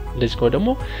ያሳያል እንደዚህ ከሆነ ደግሞ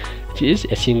it is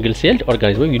a single celled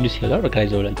organism unicellular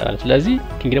organism ብለን እንጠራለን ስለዚህ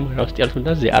ኪንግደም ውስጥ ያሉት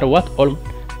እንደዚህ they are what all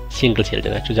single celled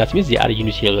ናቸው that means they are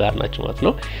unicellular ናቸው ማለት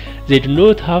ነው they do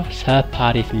not have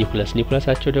separate nucleus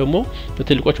nucleusአቸው ደግሞ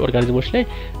በትልቆች ኦርጋኒዝሞች ላይ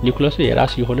ኒውክሊየሱ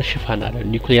የራሱ የሆነ ሽፋን አለ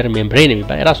nuclear membrane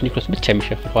የሚባል የራሱ ኒውክሊየስ ብቻ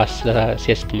የሚሸፍን ዋስ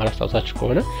ሴስት ማራስታውሳችሁ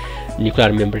ከሆነ nuclear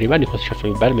membrane የሚባል ኒውክሊየስ ሸፍን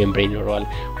የሚባል membrane ይኖረዋል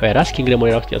whereas kingdom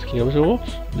ሞኔራ ውስጥ ያሉት kingdom ደግሞ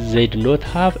they do not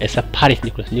have a separate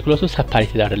nucleus nucleus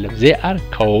separated አይደለም they are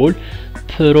called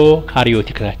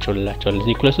prokaryotic ናቸው ልላቸው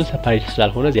nucleus separated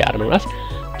ስላልሆነ they are known as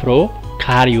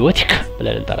prokaryotic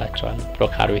ብለን እንጠራቸዋለን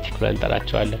prokaryotic ብለን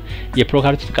እንጠራቸዋለን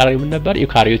የፕሮካሪዮቲክ ተቃራኒ ምን ነበር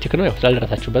ዩካሪዮቲክ ነው ያው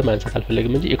ስላልደረሳችሁበት ማንሳት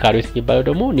አልፈልግም እንጂ ዩካሪዮቲክ የሚባለው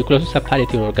ደግሞ ኒውክሊየሱ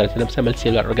ሰፓሬት የሆነ ኦርጋኒዝም ለምሳሌ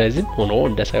መልቲሴሉላር ኦርጋኒዝም ሆኖ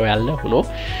እንደ ሰው ያለ ሆኖ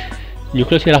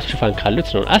ኒውክሊየሱ የራሱ ሽፋን ካለው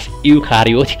ነው as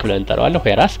ዩካሪዮቲክ ብለን እንጠራዋለን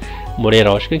whereas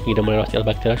ሞኔራዎች ግን እንግዲህ ሞኔራዎች ያሉ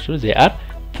ባክቴሪያዎች they are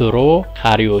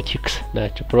prokaryotics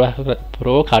ናቸው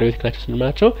prokaryotic ናቸው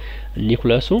ስንማቸው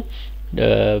ኒውክሊየሱ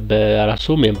በራሱ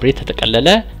ሜምብሬን ተጠቀለለ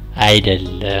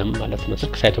አይደለም ማለት ነው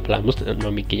ስልክ ሳይቶፕላዝም ውስጥ ነው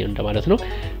የሚገኘው እንደማለት ነው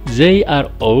they are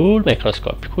all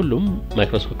microscopic ሁሉም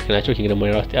ማይክሮስኮፒክ ናቸው ኪንግደም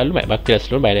ሞኔራ ውስጥ ያሉ ባክቴሪያ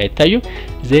ስለሆነ ባይናሪ አይታዩ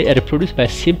they are reproduced by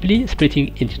simply splitting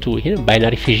into two ይሄን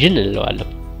ባይናሪ ፊዥን እንለዋለን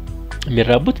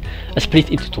የሚራቡት ስፕሊት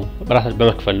ኢንቱ ቱ በራሳቸው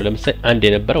በመክፈል ነው ለምሳሌ አንድ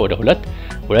የነበረው ወደ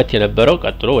ሁለት የነበረው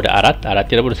ቀጥሎ ወደ አራት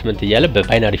የነበረው ወደ 8 እያለ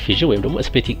በባይናሪ ፊዥን ወይም ደግሞ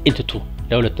ስፕሊቲንግ ኢንቱ ቱ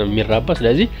ለሁለት ነው የሚራባው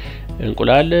ስለዚህ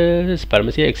እንቁላል ስፐርም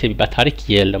ሴል ኤክስ የሚባል ታሪክ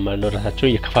የለም ማለት ነው ራሳቸው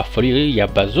እየከፋፈሉ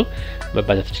ያባዙ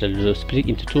መባዛት ይችላሉ ስፕሊቲንግ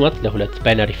ኢንቱ ቱ ማለት ለሁለት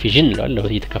ባይናሪ ፊዥን ነው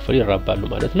ለሁለት እየተከፈሉ ይራባሉ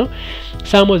ማለት ነው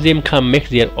some of them can make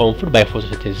their own food by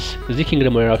photosynthesis እዚህ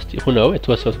ኪንግደም ሞኔራ ውስጥ ሆነው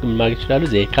የተወሰኑት ምን ማድረግ ይችላሉ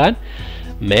they can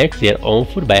make their own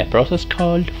food by a process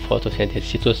called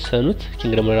photosynthesis የተወሰኑት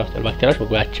ኪንግደም ሞኔራ ውስጥ ባክቴሪያዎች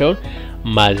ምግባቸውን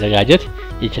ማዘጋጀት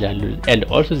ይችላሉ and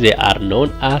also they are known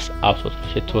as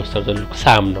autotrophs የተወሰኑት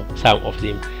some of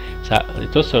them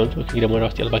የተወሰኑት ኪንግደም ሞኔራ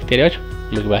ውስጥ ባክቴሪያዎች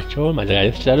ምግባቸውን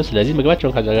ማዘጋጀት ይችላሉ ስለዚህ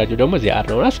ምግባቸውን ካዘጋጁ ደግሞ they are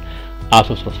known as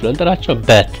autotrophs ብለን እንጠራቸው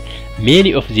but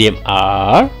many of them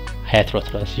are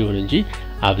heterotrophs ይሁን እንጂ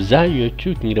አብዛኞቹ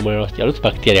ኪንግደም ሞኔራ ውስጥ ያሉት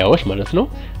ባክቴሪያዎች ማለት ነው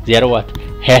they are what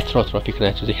heterotrophic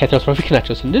ናቸው heterotrophic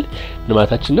ናቸው ስንል ምን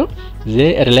ማለታችን ነው they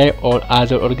rely on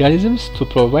other organisms to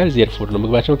provide their food ነው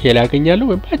ምግባቸውን ከሌላ ያገኛሉ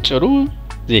ወይ ባጭሩ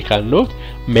they cannot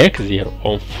make their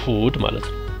own food ማለት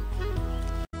ነው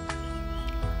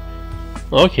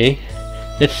okay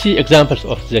let's see examples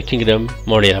of the kingdom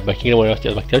monera by kingdom monera ውስጥ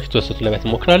ያሉ ባክቴሪያዎች የተወሰኑትን ለማየት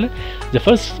እንሞክራለን the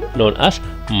first known as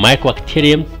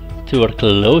mycobacterium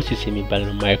tuberculosis የሚባል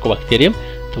ነው mycobacterium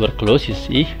tuberculosis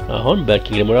ይህ አሁን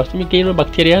በኪንግደም ሞኔራ ውስጥ የሚገኝ ነው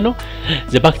ባክቴሪያ ነው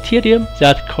the bacterium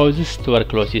that causes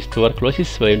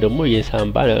tuberculosis ወይም ደግሞ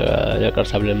የሳምባ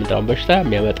ነቀርሳ ብለን የምንጠራው በሽታ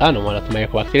የሚያመጣ ነው ማለት ነው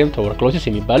mycobacterium tuberculosis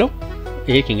የሚባለው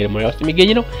ይሄ ኪንግደም ሞኔራ ውስጥ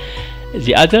የሚገኝ ነው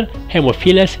the other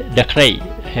Haemophilus ducrei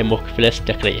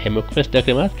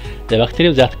ማለት the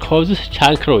bacterium that causes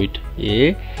chancroid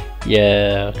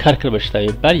የካርክር በሽታ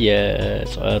የሚባል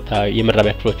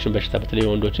የመራቢያ ክፍሎችን በሽታ በተለይ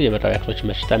ወንዶችን የመራቢያ ክፍሎችን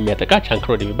በሽታ የሚያጠቃ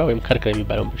ቻንክሮይድ የሚባል ወይም ካርክር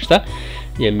የሚባለው በሽታ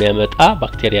የሚያመጣ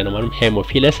ባክቴሪያ ነው ማለት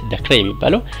Haemophilus ducrei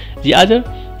የሚባለው the other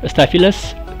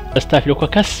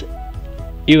Staphylococcus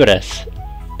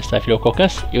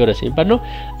aureus የሚባል ነው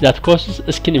that causes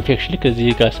skin infection ከዚህ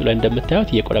ጋር ላይ እንደምታዩት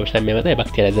የቆዳ በሽታ የሚያመጣ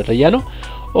የባክቴሪያ ዝርያ ነው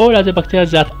all other bacteria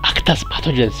that act as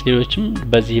pathogens ሌሎችም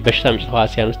በዚህ በሽታ ምንጭ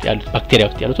ተዋሲያን ውስጥ ያሉት ባክቴሪያ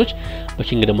ውስጥ ያሉት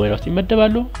በኪንግደም ሞኔራ ውስጥ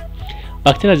ይመደባሉ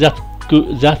ባክቴሪያ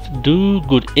that do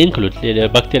good include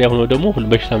ባክቴሪያ ሆኖ ደግሞ ሁሉ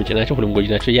በሽታ ምንጭ ናቸው ሁሉም ጎጂ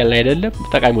ናቸው ያለን አይደለም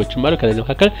ተጠቃሚዎችም አሉ ከነዚህ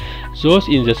መካከል those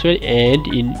in the soil and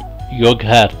in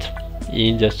yogurt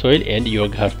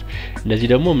እነዚህ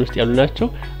ደግሞ ምን ውስጥ ያሉ ናቸው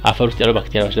አፈር ውስጥ ያሉ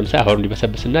ባክቴሪያዎች ለምሳሌ አፈሩ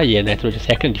እንዲበሰብስና የናይትሮጅን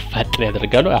ሳይክል እንዲፋጠን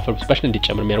ያደርጋሉ አፈር ውስጥ ባሽን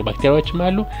እንዲጨምር የሚያደርጉ ባክቴሪያዎችም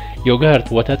አሉ ዮገርት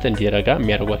ወተት እንዲረጋ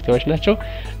የሚያደርጉ ባክቴሪያዎች ናቸው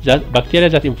ባክቴሪያ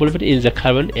that involved in the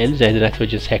carbon and the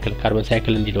nitrogen cycle ካርቦን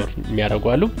ሳይክል እንዲኖር የሚያደርጉ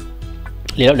አሉ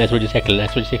ሌላው ናይትሮጅን ሳይክል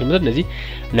ማለት እነዚህ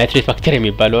ናይትሬት ባክቴሪያ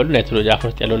የሚባሉ አሉ ናይትሮጅን አፈር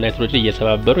ውስጥ ያለው ናይትሮጅን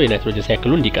እየሰባበሩ የናይትሮጅን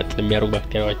ሳይክሉን እንዲቀጥል የሚያደርጉ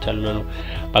ባክቴሪያዎች አሉ ነው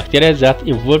ባክቴሪያ that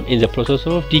involved in the process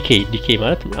of decay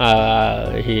ማለት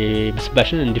ይሄ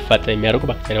ብስባሽን እንዲፋጠን የሚያደርጉ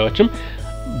ባክቴሪያዎችም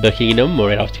በኪንግደም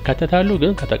ሞኔራ ውስጥ ይካተታሉ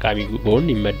ግን ከተጠቃሚ ጎን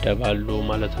ይመደባሉ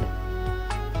ማለት ነው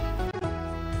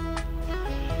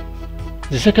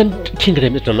the second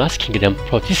kingdom is known as kingdom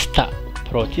protista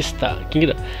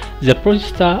kingdom the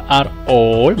protista are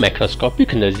all microscopic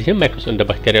እነዚህም ማይክሮስኮፒክ እንደ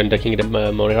ባክቴሪያ እንደ ኪንግደም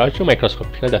ሞኔራዎች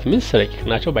ማይክሮስኮፒክ that means ረቂቅ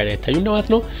ናቸው ባይና ይታዩ ማለት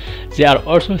ነው they are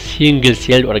also single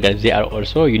celled organisms they are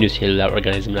also unicellular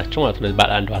organisms ናቸው ማለት ነው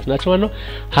ባለ አንድ ዋት ናቸው ማለት ነው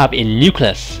have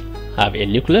a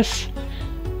nucleus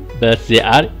but they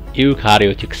are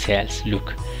eukaryotic cells look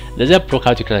ለዛ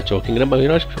ፕሮካሪዮቲክ ናቸው ኪንግደም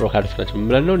ሞኔራዎች ፕሮካሪዮቲክ ናቸው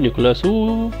ማለት ነው ኒውክሊየሱ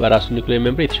በራሱ ኒውክሊየር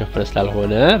ሜምብሬን የተሸፈነ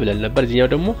ስላልሆነ ብለን ነበር እዚህኛው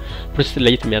ደግሞ ፕሮሰስ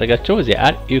ለየት የሚያደርጋቸው they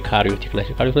are eukaryotic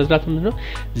ናቸው ካሪዮቲክ ማለት ምንድነው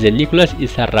the nucleus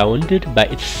is surrounded by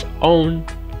its own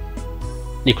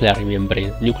ኒኩሊየር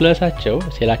ሜምብሬን ኒኩለሳቸው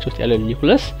ሴላቸው ውስጥ ያለው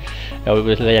ኒኩለስ ያው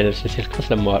በተለይ ያለ ሴል ክፍል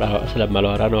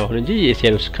ስለማላወራ ነው አሁን እንጂ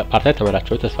የሴሎች ፓርት ላይ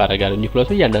ተመራቸው ተስፋ አደርጋለሁ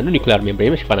ኒኩለሱ ያንዳንዱ ኒኩሊየር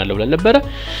ሜምብሬን መሽፋን አለው ብለን ነበር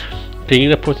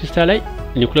ፕሪግነር ፕሮቲስታ ላይ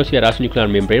ኒኩለሱ የራሱ ኒኩሊየር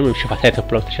ሜምብሬን ወይም ሽፋን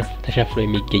ሳይቶፕላዝም ተሸፍኖ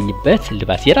የሚገኝበት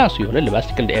ልባስ የራሱ የሆነ ልባስ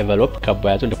ልክ እንደ ኤንቨሎፕ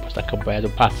ከቦያዙ እንደ ፖስታ ከቦያዙ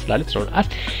ፓርት ስላለ ነው አስ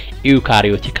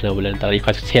ዩካሪዮቲክ ነው ብለን እንጠራለን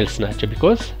ዩካሪዮቲክ ሴልስ ናቸው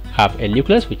because have a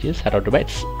nucleus which is surrounded by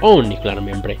its own nuclear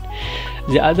membrane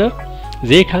the other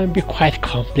they can be quite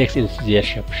complex in their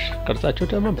shape ቅርጻቸው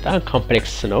ደግሞ በጣም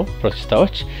ኮምፕሌክስ ነው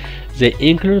ፕሮቲስታዎች they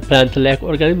include plant-like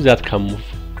organisms that can move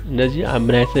እነዚህ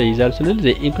አምናይት ይዛሉ ስንል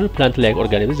they include plant-like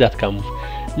organisms that can move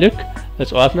ልክ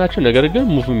እጽዋት ናቸው ነገር ግን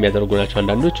ሙቭ የሚያደርጉ ናቸው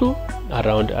አንዳንዶቹ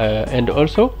around and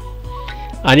also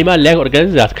animal like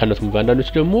organisms that cannot move አንዳንዶቹ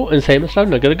ደግሞ እንስሳ ይመስላሉ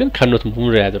ነገር ግን cannot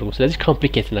move ያደርጉ ስለዚህ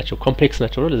ኮምፕሊኬትድ ናቸው ኮምፕሌክስ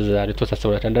ናቸው ነው ለዛሬ ተወሳሰቡ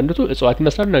ናቸው አንዳንዶቹ እጽዋት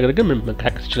ይመስላሉ ነገር ግን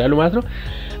መንቀሳቀስ ይችላሉ ማለት ነው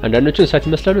አንዳንዶቹ እንስሳት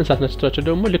ይመስላሉ እንስሳት ናቸው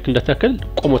ደግሞ ልክ እንደ ተክል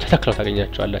ቆሞ ተተክለው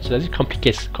ታገኛቸዋላችሁ ስለዚህ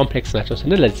ኮምፕሌክስ ናቸው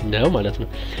ስንል ለዚህ ነው ማለት ነው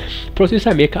ፕሮሴሳ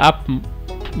make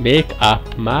up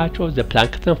much of the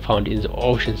plankton found in the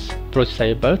oceans process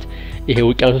ይባላል ይሄ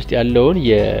ውቅያኖስ ውስጥ ያለውን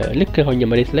የልክ ሆኛ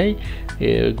መሬት ላይ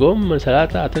ጎም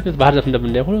ሰላጣ አትክልት ባህር ዛፍ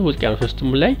እንደምናየው ሁሉ ውቅያኖስ ውስጥም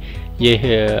ላይ ይሄ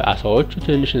አሳዎቹ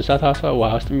ትንሽ እንስሳት አሳ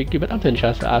ውሃ ውስጥ የሚገኝ በጣም ትንሽ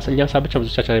አሳኛ ሳብቻ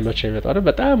ብዙቻችን አይመቸው የሚመጣው አይደል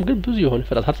በጣም ግን ብዙ የሆነ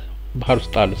ፍጥረታት ባህር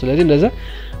ውስጥ አሉ ስለዚህ እነዛ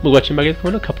ምግባችን ማግኘት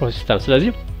ከሆነ ከፕሮሴስ ነው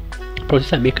ስለዚህ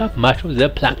ፕሮሴስ make up much of the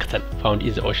plankton found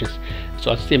in the oceans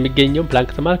እጽዋት ውስጥ የሚገኘው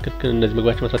ፕላንክተን ማለት እነዚህ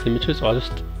ምግባችን መስራት የሚችሉ እጽዋት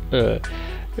ውስጥ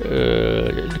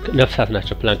ነፍሳት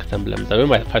ናቸው ፕላንክተን ብለን እንጠራለን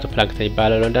ማለት ፋይቶፕላንክተን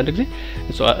ይባላል አንዳንድ ጊዜ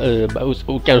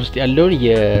ውቅያኖስ ውስጥ ያለውን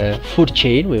የፉድ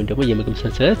ቼን ወይም ደግሞ የምግብ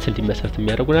ሰንሰለት እንዲመሰረት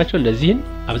የሚያደርጉ ናቸው እነዚህን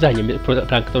አብዛኛው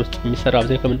ፕላንክተን ውስጥ የሚሰራው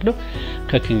አብዛኛው ከምንድነው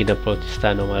ከኪንግደም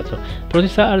ፕሮቲስታ ነው ማለት ነው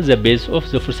ፕሮቲስታ are the base of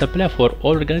the food supply for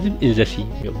all organisms in the sea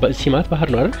በሲማት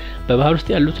ባህር ነው አይደል በባህር ውስጥ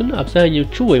ያሉትን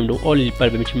አብዛኞቹ ወይም ደግሞ ኦል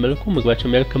ሊባል በሚችል መልኩ ምግባቸው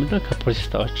የሚያገኙት ከምንድነው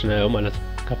ከፕሮቲስታዎች ነው ማለት ነው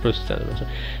ከፕሮቲስታ ነው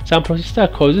some protista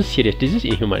causes serious disease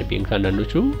in human beings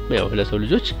አንዳንዶቹ ያው ለሰው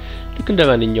ልጆች ልክ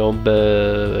እንደማንኛውም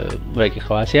በረቂቅ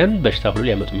ህዋሲያን በሽታ ሁሉ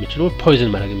ሊያመጡ የሚችሉ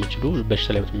ፖይዝን ማድረግ የሚችሉ በሽታ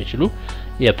ሊያመጡ የሚችሉ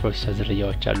የፕሮቲስታ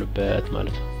ዝርያዎች አሉበት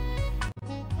ማለት ነው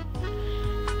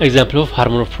ኤግዛምፕል ኦፍ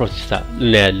ሃርሞን ኦፍ ፕሮቲስታ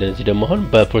እናያለን እዚህ ደግሞ አሁን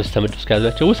በፕሮቲስታ ምድብ ውስጥ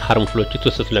ካላቸው ውስጥ ሃርሞንፍሎች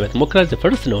የተወሰኑ ለማየት ሞክረናል the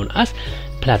first known as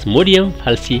Plasmodium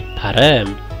falciparum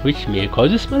which may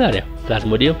causes malaria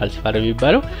Plasmodium falciparum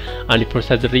የሚባለው አንድ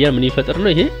ፕሮቲስታ ዝርያ ምን ይፈጥር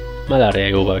ነው ይሄ ማላሪያ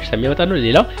የወባ በሽታ የሚያመጣ ነው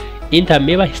ሌላው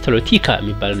Entamoeba histolytica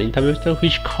የሚባለው ነው Entamoeba histolytica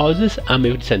which causes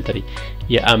amoebic dysentery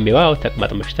የአሜባ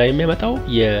ተቅማጥ በሽታ የሚያመጣው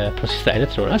የፕሮቲስታ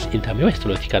አይነት ነው as Entamoeba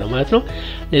histolytica ነው ማለት ነው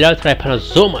ሌላው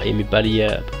Trypanosoma የሚባል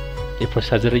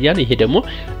የፕሮቲስታ ዝርያ ነው ይሄ ደግሞ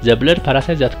the blood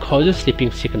parasite that causes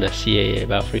sleeping sickness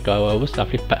በአፍሪካ ውስጥ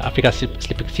አፍሪካ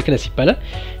sleeping sickness ይባላል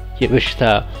የበሽታ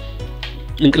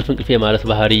እንቅልፍ የማለት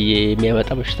ባህሪ የሚያመጣ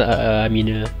በሽታ አሚን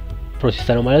ፕሮቲስታ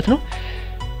ነው ማለት ነው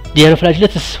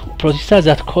Dinoflagellates protista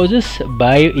that causes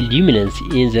bioluminescence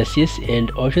in the seas and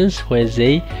oceans when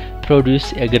they produce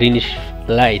a greenish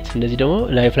light እነዚህ ደግሞ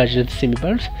dinoflagellates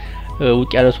የሚባሉት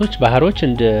ውቅያኖሶች ባህሮች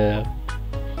እንደ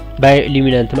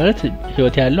ባዮሉሚናንት ማለት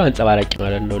ህይወት ያለው አንጸባራቂ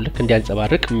ማለት ነው ልክ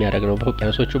እንዲያንጸባርቅ የሚያደርግ ነው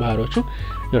በውቅያኖሶቹ ባህሮቹ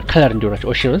ከለር እንዲሆናቸው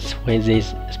oceans when they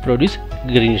produce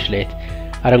greenish light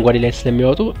አረንጓዴ ላይ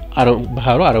ስለሚያወጡ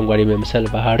ባህሩ አረንጓዴ መምሰል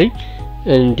ባህሪ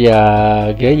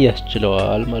እንዲያገኝ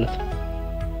ያስችለዋል ማለት ነው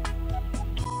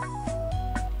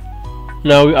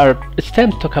Now it's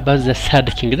time to talk about the third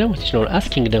kingdom which is known as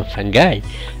kingdom fungi.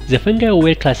 The fungi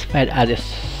were classified as a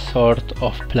sort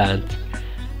of plant.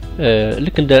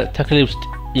 ልክ እንደ ተክል ውስጥ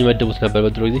ይመደቡት ነበር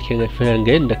በድሮ ጊዜ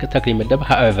fungi እንደ ተክል ይመደብ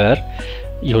however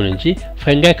ይሁን እንጂ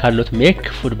fungi cannot make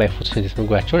food by photosynthesis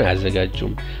ምግባቸውን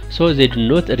አያዘጋጁም so they do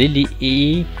not really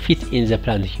fit in the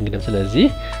plant kingdom ስለዚህ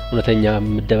እውነተኛ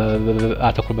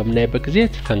አተኩሮ በምናይበት ጊዜ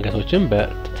ፈንገሶችን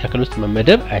በተክል ውስጥ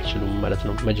መመደብ አይችሉም ማለት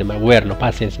ነው መጀመሪያ where ነው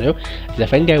past tense ነው the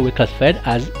fungi were classified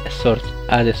as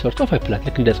a sort of a plant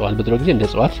ልክ እንደ እጽዋት በድሮ ጊዜ እንደ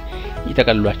እጽዋት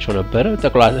ይጠቀልሏቸው ነበር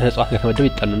እጽዋት ጋር ተመደቡ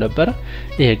ይጠኑ ነበር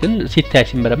ይሄ ግን ሲታይ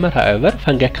ሲመረመር however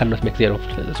fungi cannot make their own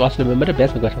food እጽዋት ለመመደብ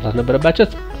ቢያንስ ምግባቸው መስራት ነበረባቸው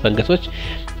ፈንገሶች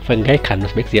fungi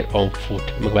cannot make their own food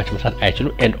ምግባቸው መስራት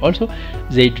አይችሉም and also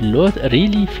they do not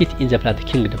really fit in the plant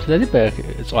kingdom ስለዚህ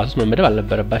በእጽዋት ውስጥ መመደብ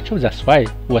አልነበረባቸው that's why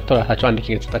ወጥተው ራሳቸው አንድ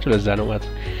ኪንግ ተሰጣቸው ለዛ ነው ማለት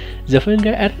the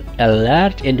fungi are a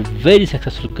large and very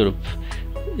successful group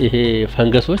ይሄ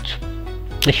ፈንገሶች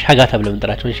ሻጋታ ብለን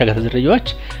እንጠራቸው ሻጋታ ዝርያዎች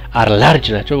are large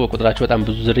ናቸው በቁጥራቸው በጣም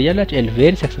ብዙ ዝርያ ያላቸው and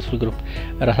very successful group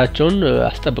ራሳቸውን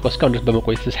አስጠብቀው እስካሁን ድረስ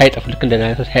በመቆየት ሳይጠፉ ልክ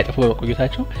እንደናያቸው ሳይጠፉ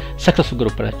በመቆየታቸው successful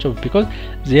group ናቸው because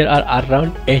there are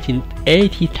around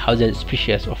 80,000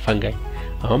 species of fungi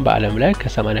አሁን በአለም ላይ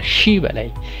ከ80,000 በላይ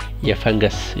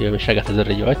የፈንገስ የሻጋታ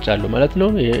ዝርያዎች አሉ ማለት ነው።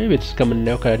 ቤት ውስጥ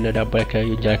ከምናየው ከነዳቦ ላይ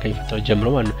ከእንጀራ ከሚፈጠረው ጀምሮ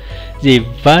ማለት ነው። they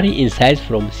vary in size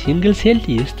from single celled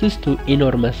yeasts to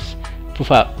enormous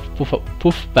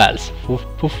puff balls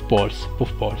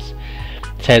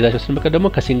ሳይዛቸው ስንመጣ ደግሞ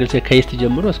ከሲንግል ሴል ከይስት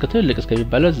ጀምሮ እስከ ትልቅ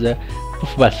እስከሚባለው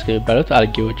puff balls እስከሚባለው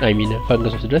አልጌዎች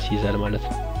ፈንገሶች ድረስ ይይዛል ማለት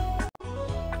ነው።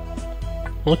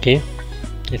 Okay,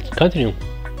 let's continue.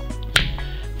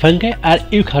 Fungi are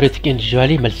eukaryotic and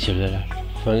usually multicellular.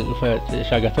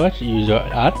 ሻጋታዎች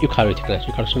are eukaryotic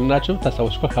ናቸው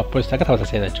ታሳውስ ከፕሮቲስታ ጋር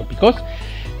ተመሳሳይ ናቸው because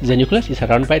the nucleus is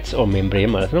surrounded by its own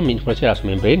membrane ማለት ነው። ፕሮቲን ራሱ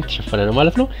ሜምብሬን ተሸፈነ ነው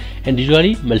ማለት ነው። and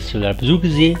usually multicellular ብዙ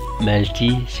ጊዜ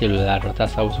multicellular ነው።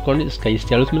 ታሳውስ ከሆነ እስከ ይስት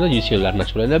ያሉት ምንድነው unicellular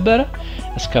ናቸው ለነበረ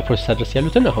እስከ ፕሮቲስታ ድረስ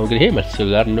ያሉትን አሁን እንግዲህ ይሄ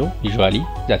multicellular ነው usually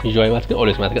ማለት ግን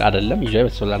always ማለት ግን አይደለም usually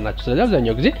multicellular ናቸው። ስለዚህ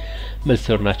አብዛኛው ጊዜ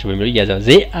multicellular ናቸው በሚለው ያዛው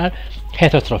they are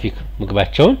heterotrophic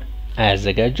ምግባቸውን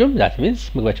አያዘጋጁም that means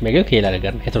ምግባቸው የሚያገኙት ከሌላ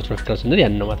ነገር ነው። heterotrophic ነው ስንል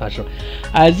ያን ነው ማለት ነው።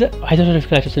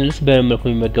 heterotrophic ናቸው ስንል በመልኩ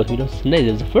የሚመገቡት የሚለው ስናይ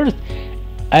the first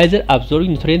either absorbing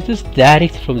nutrients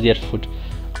direct from their food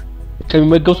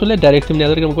ከሚመገቡት ላይ ዳይሬክት ምን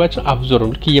ያደርጋል ምግባቸው አብዞርብ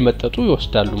ልክ እየመጠጡ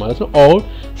ይወስዳሉ ማለት ነው። or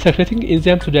secreting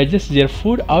enzymes to digest their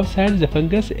food outside the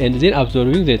fungus and then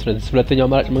absorbing the nutrients ሁለተኛው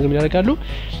አማራጭ ምግብ ያደርጋሉ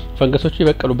ፈንገሶቹ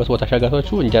የበቀሉበት ቦታ ሻጋታዎቹ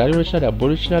እንጀራ ሊሆን ይችላል ዳቦ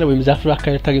ሊሆን ይችላል ወይም ዛፍ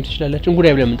አካባቢ ታገኙት ይችላልላችሁ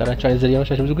እንጉዳይ ብለን የምንጠራቸው አይነት ዘዴዎች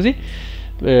ናቸው ብዙ ጊዜ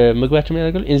ምግባቸው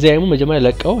ያደርጋሉ ኢንዛይሙ መጀመሪያ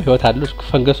ለቀው ህይወት አለው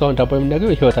ፈንገሱን ዳቦ የምናገው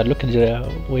ህይወት አለው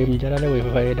ወይም እንጀራ ላይ ወይ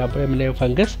ዳቦ የምናየው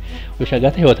ፈንገስ ወይ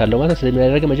ሻጋታ ህይወት አለው ማለት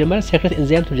ስለሚያደርግ መጀመሪያ secret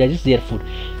enzyme to digest their food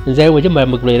ኢንዛይሙ መጀመሪያ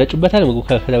ምግቡ ላይ ይረጩበታል ምግቡ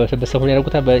ከተበሰበሰ ሆነ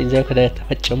ያደርጉታል በኢንዛይም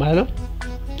ከተፈጨ ማለት ነው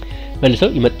መልሰው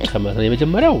ይመጣል ማለት ነው።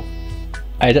 የመጀመሪያው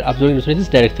either absorbing nutrients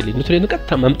directly nutrient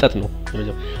ቀጥታ መምጠጥ ነው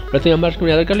ሁለተኛው አማራጭ ምን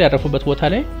ያደርጋሉ ያረፉበት ቦታ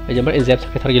ላይ መጀመሪያ ኢንዛይም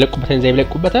ሰክሬተሪ ይለቁበታል ኢንዛይም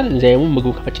ይለቁበታል ኢንዛይሙ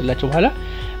ምግቡ ከፈጨላቸው በኋላ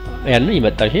ያን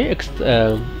ይመጣል ይሄ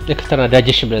ኤክስተርናል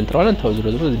ዳይጀሽን ብለን እንጠራዋለን ተወዝሮ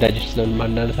ዳይጀሽን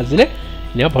ስለማናነሳ እዚህ ላይ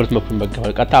እኛ በሁለት መልኩ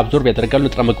እንበጋዋለን ቀጥታ አብዞርብ ያደርጋሉ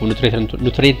ንጥረ ምግቡ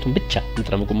ኑትሪየንቱን ብቻ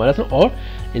ንጥረ ምግቡ ማለት ነው ኦር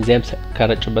ኢንዛይም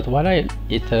ከረጩበት በኋላ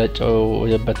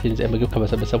የተረጨበት ኢንዛይም ምግብ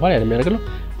ከበሰበሰ በኋላ ያን የሚያደርጋሉ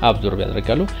አብዞርብ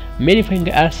ያደርጋሉ many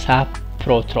fungi are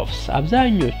saprotrophs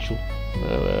አብዛኞቹ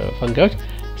ፈንጋዮች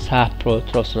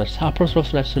saprotrophs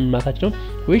ናቸው ማለት ነው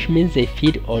which means they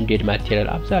feed on dead material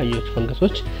አብዛኞቹ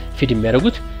ፈንገሶች ፊድ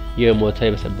የሚያደርጉት የሞተ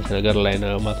የበሰበሰ ነገር ላይ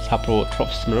ነው ማለት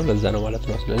saprotrophs ነው ለዛ ነው ማለት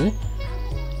ነው። ስለዚህ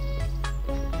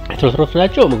heterotrophs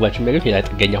ናቸው ምግባቸው የሚያገኙት ሌላ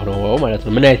ጥገኛ ሆነው ማለት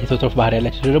ነው። ምን አይነት heterotroph ባህሪ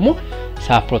ያላቸው ደግሞ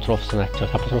saprotrophs ናቸው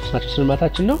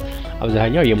ስንማታችን ነው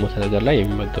አብዛኛው የሞተ ነገር ላይ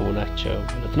የሚመገቡ ናቸው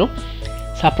ማለት ነው።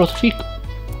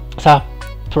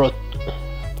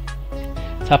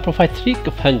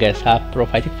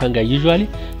 saprophytic fungi usually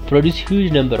produce huge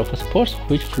number of spores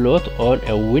which float on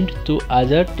a wind to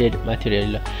other dead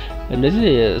material እነዚህ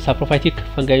saprophytic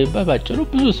fungi ባጭሩ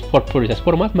ብዙ ስፖር ፕሮዲዩስ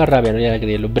ስፖር ማለት መራቢያ ነው ያ ነገር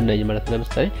የለው ብናኝ ማለት ነው።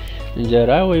 ለምሳሌ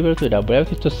እንጀራ ወይ በርቶ ዳቦ ላይ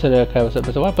ተወሰነ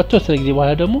ከበሰበሰ በተወሰነ ጊዜ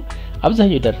በኋላ ደግሞ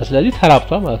አብዛኛው ይደርሳል ስለዚህ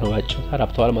ተራብቷል ማለት ነው ባጭሩ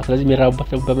ተራብቷል ማለት ስለዚህ የሚራቡበት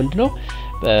በምንድነው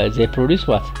they produce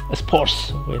what spores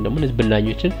ወይም ደግሞ እነዚህ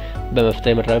ብናኞችን በመፍጠር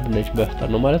የመራቢያ ብናኞችን በመፍጠር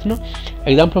ነው ማለት ነው።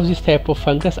 example of this type of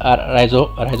fungus are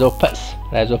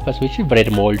rhizopus which is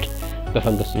bread mold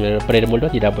በፈንገስ bread mold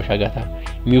የዳቦ ሻጋታ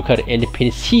mucor and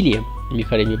penicillium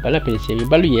ሙከር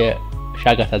የሚባሉ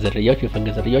የሻጋታ ዝርያዎች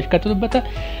የፈንገስ ዝርያዎች ከተሉበታል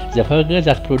the fungus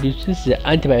that produces the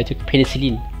antibiotic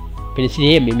penicillin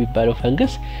የሚባለው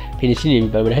ፈንገስ penicillin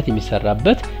የሚባለው መድኃኒት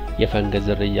የሚሰራበት የፈንገስ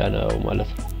ዝርያ ነው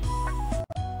ማለት ነው።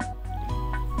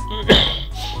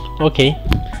 okay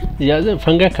the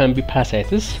fungi can be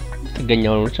parasites ጥገኛ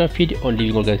ሆነው ይችላል feed on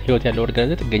living organisms ህይወት ያለው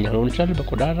ኦርጋኒዝም ጥገኛ ሆነው ይችላል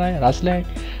በቆዳ ላይ ራስ ላይ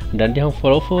አንዳንዴ አሁን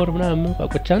ፎሮፎር ምናምን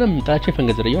ቆቆቻና ምጣቸው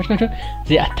የፈንገስ ዝርያዎች ናቸው።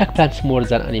 they attack plants more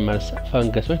than animals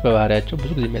ፈንገሶች በባህሪያቸው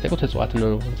ብዙ ጊዜ የሚያጠቁት እጽዋት ነው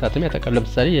እንስሳትም ያጠቃሉ።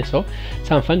 ለምሳሌ የሰው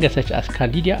some fungus such as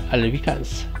candida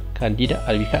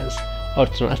albicans or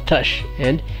trash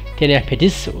and Taenia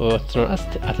pedis or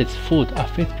athlete's food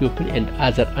affect people and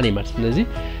other animals እነዚህ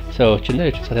ሰዎችና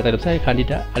የእንስሳት ለምሳሌ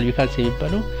ካንዲዳ አልቢካንስ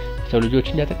የሚባለው ሰው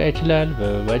ልጆችን ያጠቃ ይችላል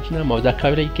በቫጂና ማውዝ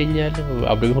አካባቢ ላይ ይገኛል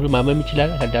አብሮ ሁሉ ማመም ይችላል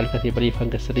እንዳልከት የበሪ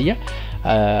ፈንገስ ዝርያ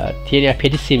ቴኒያ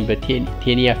ፔዲስ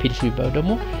የሚባለው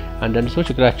ደግሞ አንዳንድ ሰዎች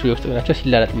እግራቸው የውስጥ እግራቸው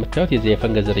ሲላላጥ የምታዩት የዚህ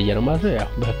የፈንገስ ዝርያ ነው ማለት ነው። ያው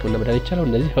በህክምና መድኃኒት ይቻላል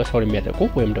እነዚህ ሰውን የሚያጠቁ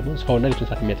ወይም ደግሞ ሰውና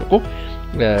እንስሳት የሚያጠቁ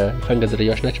ፈንገስ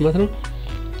ዝርያዎች ናቸው ማለት ነው።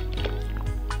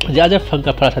 እዚህ አዘር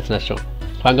fungal parasites ናቸው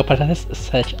fungal parasites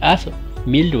such as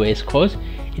mildews cause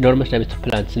enormous damage to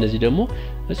plants እነዚህ ደግሞ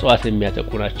እጽዋት የሚያጠቁ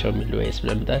ናቸው mildews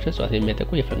ስለምታቸው እጽዋት የሚያጠቁ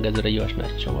የፈንገስ ዝርያዎች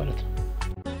ናቸው ማለት ነው።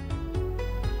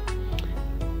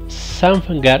 some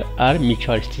fungi are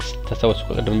mutualists ተሰውስ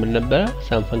ቀደም ምን ነበር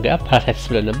some fungi are parasites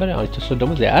ብለን ነበር አሁን ተሰው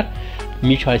ደግሞ they are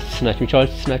mutualists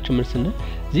ናቸው ምን ስንል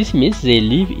this means they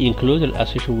live in close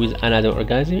association with another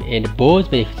organism and both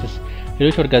benefits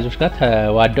ሌሎች ኦርጋኒዝሞች ጋር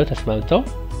ተዋደው ተስማምተው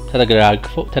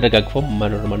ተደጋግፈው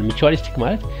መኖር ማለት mutualistic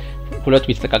ማለት ሁለቱ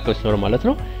ቢተጠቃቀሙ ሲኖር ማለት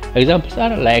ነው examples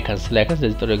are lichens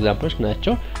ለዚህ ጥሩ ኤግዛምፕሎች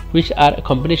ናቸው which are a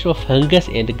combination of fungus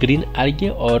and green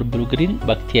algae or blue green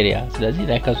bacteria ስለዚህ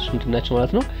lichens ምንድን ናቸው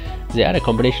ማለት ነው they are a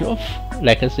combination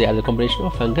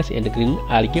of fungus and green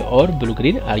algae or blue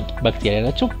green bacteria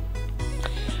ናቸው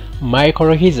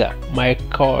mycorrhiza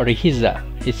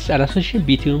is an association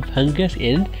between fungus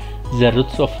and the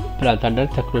roots of plant አንዳንድ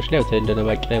ተክሎች ላይ እንደነ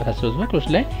ባቄላ የመሳሰሉት ተክሎች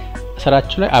ላይ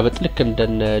ስራቸው ላይ አበጥ ልክ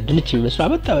እንደነ ድንች የሚመስሉ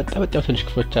አበጥ ትንሽ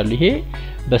ክፍሎች አሉ ይሄ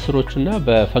በስሮቹና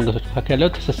በፈንገሶች መካከል ያለው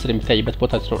ትስስር የሚታይበት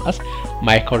ቦታ ስለሆነ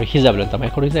mycorrhiza ብለንታ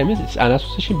mycorrhiza means it's an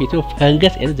association between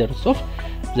fungus and the roots of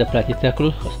the plant የተክሉ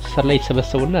ስር ላይ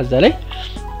ይሰበሰቡና እዛ ላይ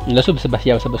እነሱ በስባስ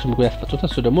ያበሰበሱ ምግብ ያስፈጡት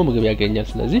እሱ ደግሞ ምግብ ያገኛል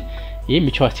ስለዚህ ይሄ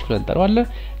mutualistic ብለን እንጠራዋለን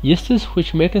yeast which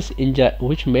makes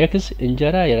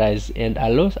injera rise and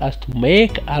allows us to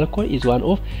make alcohol is one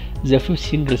of the few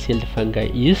single celled fungi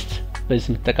yeast በዚህ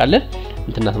ምትጠቃለል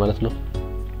እንትናት ማለት ነው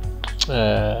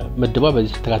መድባ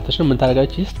በዚህ ተካተሽ ነው ምን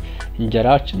ታረጋች yeast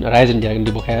እንጀራዎችን ራይዝ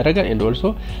እንዲቦካ ያደርጋል and also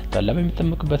ጠላ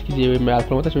በሚጠመቅበት ጊዜ ወይም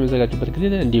አልኮል መጠጥ በሚዘጋጅበት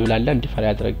ጊዜ እንዲብላላ እንዲፈራ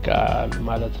ያደርጋል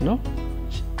ማለት ነው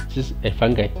this is a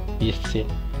fungi yeast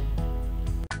cell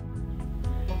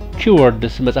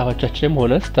keywords መጻፋቻችንም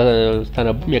ሆነ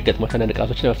ተነቡ የሚያጋጥማቸው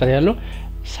ነቃቶች ለመፍታት ያለው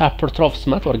saprotrophs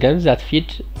ማለት organisms that feed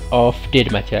off dead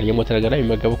material የሞተ ነገር ላይ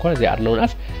የሚመገቡ ከሆነ they are known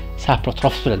as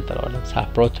saprotrophs ብለን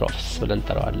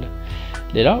እንጠራዋለን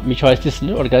ሌላው mutualists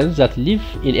ነው organisms that live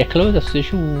in a close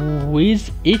association with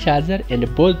each other and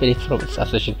both benefit from its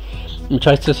association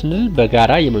mutualists ነው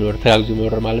በጋራ የመኖር ተጋግዞ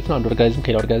የሚኖር ማለት ነው አንድ ኦርጋኒዝም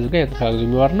ከሌላ ኦርጋኒዝም ጋር ተጋግዞ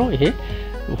የሚኖር ነው ይሄ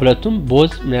ሁለቱም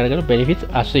ቦዝ ምን ያደርጋሉ ቤኔፊት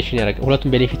አሶሲዬሽን ያደርጋሉ ሁለቱም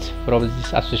ቤኔፊት ፍሮም ዚስ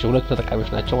አሶሲዬሽን ሁለቱ ተጠቃሚዎች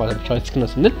ናቸው ማለት ነው mutualistic ነው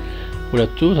ስንል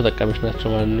ሁለቱ ተጠቃሚዎች ናቸው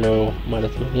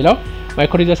ማለት ነው ሌላው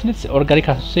mycorrhiza ስንል ኦርጋኒክ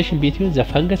አሶሲዬሽን between the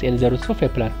fungus and the roots of a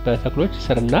plant በተክሎች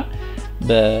ስርና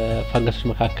በፈንገሶች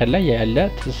መካከል ላይ ያለ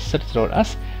ትስስር ስለሆነ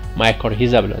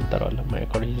mycorrhiza ብለን እንጠራዋለን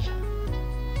mycorrhiza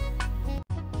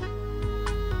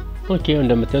ኦኬ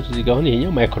እንደምታዩት እዚህ ጋር አሁን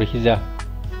ይሄኛው mycorrhiza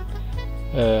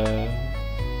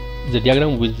the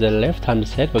diagram with the left hand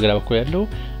side በግራ በኩል ያለው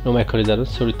ነው mycorrhiza ነው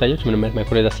ሰው ይታያችሁ ምንም አይነት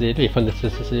mycorrhiza ስለሌለው የፈንገስ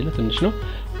ስለሌለው ትንሽ ነው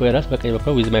ወይራስ በቀኝ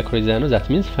በኩል with mycorrhiza ነው that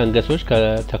means ፈንገሶች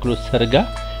ከተክሉ ስር ጋር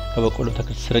ከበቆሎ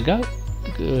ተክል ስር ጋር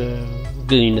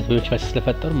ግንኙነት በመቻል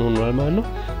ስለፈጠሩ ምን ሆኗል ማለት ነው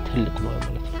ትልቅ ነው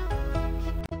ማለት ነው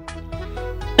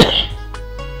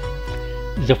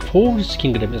the fourth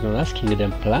kingdom is known as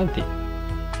kingdom plantae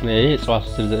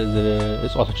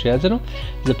እጽዋቶች የያዘ ነው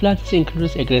the plants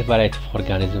includes a great variety of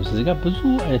organisms እዚህ ጋር ብዙ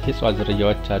አይነት የእጽዋት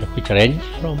ዝርያዎች አሉ which range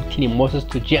from tiny mosses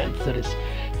to giant trees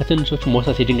ከትንሾቹ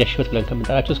ሞሳስ የድንጋይ ሽበት ብለን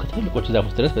ከምንጠራቸው እስከ ትልቆቹ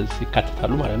ዛፎች ድረስ በዚህ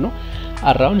ይካተታሉ ማለት ነው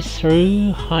around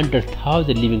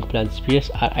 300,000 living plant species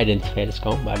are identified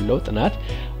እስካሁን ባለው ጥናት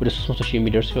ወደ 300,000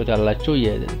 የሚደርሱ ህይወት ያላቸው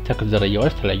የተክል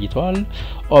ዝርያዎች ተለይተዋል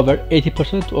over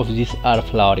 80% of these are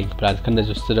flowering plants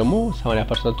ከነዚህ ውስጥ ደግሞ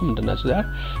 80% ምንድናቸው ዛሬ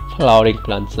flowering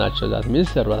plants ናቸው that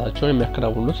means ራሳቸውን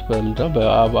የሚያከናውኑት በምንድነው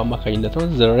በአበባ አማካኝነት ነው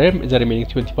the remaining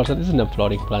 20% is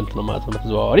non-flowering plant ነው ማለት ነው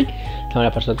ተዘዋዋሪ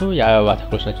 80% የአበባ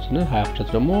ተክሎች ናቸው እና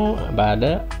 20% ደግሞ ባለ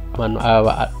ማን ነው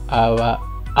አበባ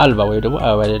አልባ ወይ ደግሞ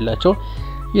አበባ የሌላቸው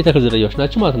የተክል ዝርያዎች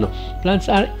ናቸው ማለት ነው plants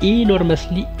are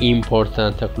enormously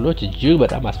important ተክሎች እጅግ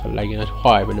በጣም አስፈላጊ ናቸው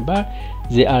why ብንባል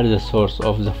they are the source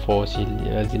of the fossil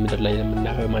እዚህ ምድር ላይ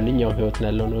የምናየው ማንኛውም ህይወት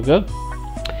ያለው ነገር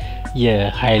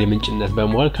የኃይል ምንጭነት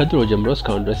በመሆን ከድሮ ጀምሮ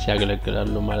እስካሁን ድረስ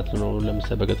ያገለግላሉ ማለት ነው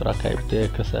ለምሳሌ በገጠር አካባቢ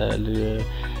ከሰል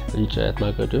እንጨት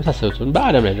ማገዶ ተሰጥቶን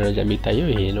በአለም ላይ ደረጃ የሚታየው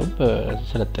ይሄ ነው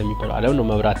በሰለጠነ የሚባለው አለም ነው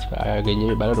መብራት ያገኘ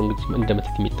የሚባለው እንግዲህ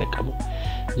እንደምትክ የሚጠቀሙ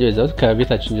የዛው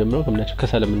ከቤታችን ጀምሮ ከምናቸው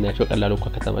ከሰል የምናያቸው ቀላሉ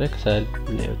ከተማ ላይ ከሰል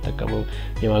የሚጠቀሙ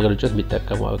የማገዶ እንጨት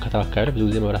የሚጠቀሙ ከተማካሪ ብዙ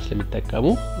ጊዜ መብራት ስለሚጠቀሙ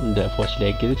እንደ ፎሲል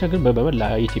ላይ ገዘቻ ግን በመላ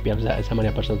ኢትዮጵያ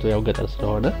 80% ያው ገጠር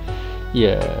ስለሆነ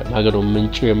የማገዶ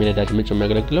ምንጭ የሚነዳጅ ምንጭ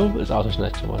የሚያገለግለው እጽዋቶች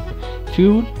ናቸው ማለት ነው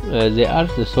fuel they are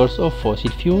the source of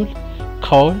fossil fuel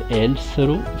coal and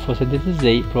through photosynthesis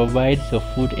they provide the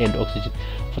food and oxygen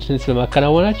photosynthesis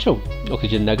በማከናወናቸው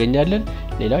ኦክሲጅን እናገኛለን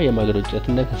ሌላው የማገዶ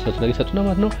እንጨትና ከሰል ነገር ይሰጡና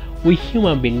ማለት ነው we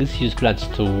human beings use plants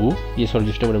to የሰው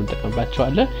ልጆች ደግሞ እንጠቀምባቸው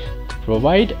አለ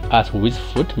provide us with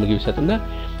food ምግብ ይሰጡና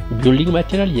building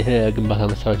material የግንባታ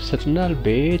መሳሪያዎች ይሰጡናል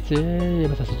ቤት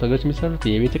የመሳሰሉት ነገሮች የሚሰሩት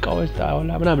የቤት እቃዎች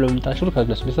ጣውላ ምናምን ለምንጣቸው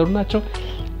ከነሱ የሚሰሩ ናቸው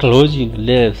clothing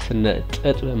ልብስ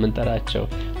ጥጥ የምንጠራቸው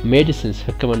medicines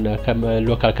ህክምና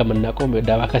ከሎካል ከመናቆም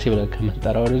ዳባካሲ ብለን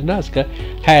ከምንጠራውና እስከ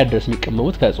 20 ድረስ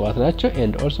የሚቀመሙት ከእጽዋት ናቸው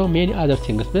and also many other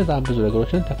things በጣም ብዙ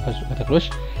ነገሮችን ከተክሎች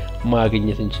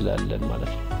ማግኘት እንችላለን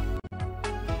ማለት ነው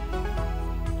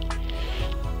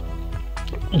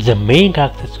the main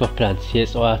characteristics of plants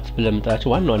የእጽዋት ብለን የምንጠራቸው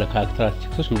ዋና ዋና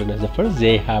ካራክተሪስቲክሶች ምንድነው? the first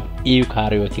they have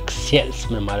eukaryotic cells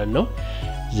ምን ማለት ነው?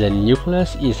 the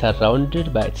nucleus is surrounded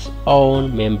by its own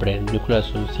membrane nucleus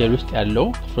ሴል ውስጥ ያለው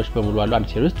ክፍሎች በሙሉ አሉ አንድ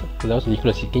ሴል ውስጥ ከዛ ውስጥ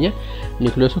ኒውክሊየስ ይገኛል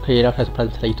ኒውክሊየሱ ከሌላው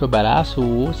ሳይቶፕላዝም ተለይቶ በራሱ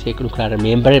ኒውክሊየር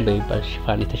ሜምብሬን በሚባል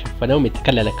ሽፋን የተሸፈነው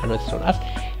የተከለለ ነው ስለሆነ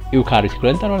eukaryotic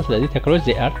ብለን እንጠራዋለን ስለዚህ ተክሎች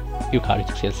they are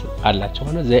eukaryotic cells አላቸው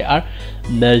ማለት they are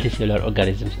multicellular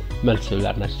organisms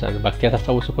multicellular ናቸው ባክቴሪያ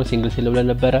ታስታውሱ እኮ ሲንግል ሴል ብለን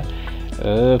ነበረ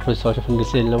ፕሮሰሶች ሲንግል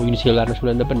ሴል ነው ዩኒሴሉላር ናቸው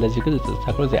ብለን ነበር እነዚህ ግን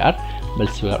ተክሎች they are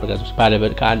multicellular organisms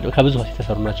ከብዙ ዋት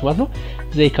የተሰሩ ናቸው ማለት ነው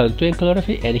they contain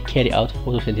chlorophyll and carry out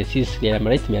photosynthesis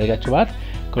የመሬት የሚያደርጋቸው ማለት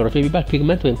ክሎሮፊል የሚባል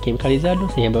ፒግመንት ወይም ኬሚካል ይዛሉ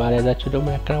ይሄን በማያዛቸው ደግሞ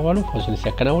ያከናውናሉ ፎቶሲንተሲስ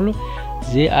ያከናውናሉ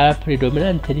they are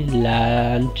predominantly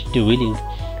land dwelling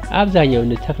አብዛኛው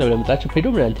ተክለ ለምጣቸው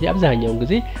predominantly አብዛኛው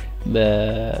ጊዜ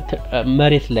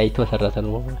መሬት ላይ ተመሰረተ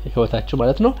ነው ህይወታቸው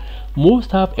ማለት ነው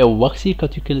most have a waxy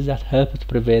cuticle that helps to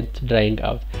prevent drying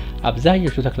out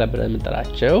አብዛኛው ተክለ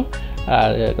ለምጣቸው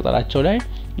ቅጠላቸው ላይ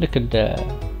ልክ እንደ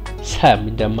ሰም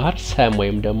እንደ ማር ሰም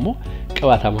ወይም ደግሞ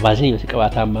ቅባታማ ባዝሊን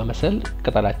ቅባታማ መሰል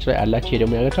ቅጠላቸው ላይ አላቸው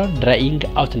ደግሞ ያገቻው drying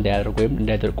out እንዳያደርጉ ወይም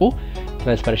እንዳይደርቁ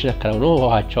ትራንስፒሬሽን አከናውኖ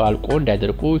ውሃቸው አልቆ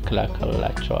እንዳይደርቁ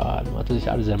ይከላከላቸዋል ማለት ነው these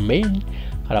are the main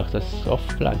characteristics of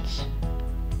plants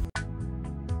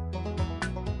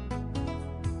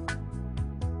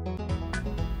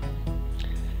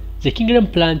The kingdom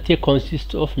Plantae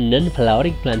consists of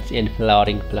non-flowering plants and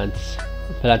flowering plants.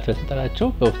 Plants በተጠራቸው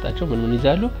በውስጣቸው ምን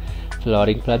ይዛሉ?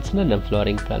 Flowering plants እና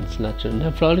non-flowering plants ናቸው።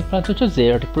 Non-flowering plants they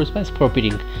are reproduced by spore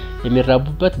breeding.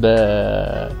 የሚራቡበት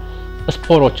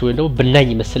በስፖሮች ወይ ደግሞ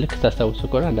ብናኝ መሰል ከታስተውሱ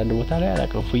ከሆነ አንዳንድ ቦታ ላይ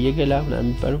አላቀፉ የገላ ምናምን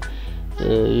የሚባሉ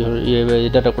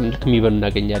የደረቁን ልክ የሚበሉ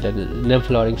እናገኛለን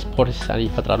non-flowering spores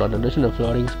ይፈጥራሉ አንዳንዶቹ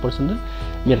non-flowering spores እና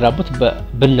የሚራቡት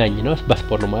በብናኝ ነው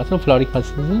በስፖር ነው ማለት ነው flowering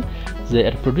plants they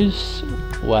reproduce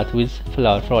what with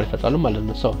flower ይፈጥራሉ ማለት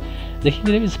ነው so the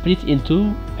kingdom is split into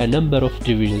a number of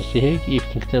divisions ይሄ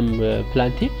kingdom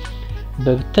Plantae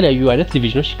በተለያዩ አይነት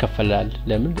ዲቪዥኖች ይከፈላል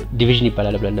ለምን ዲቪዥን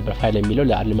ይባላል ብለን ነበር ፋይላ የሚለው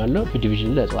ለአኒማል ነው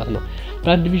ዲቪዥን ለእጽዋት ነው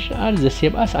ፕላንት ዲቪዥን are the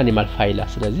same as animal phyla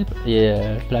ስለዚህ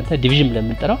የፕላንት ዲቪዥን ብለን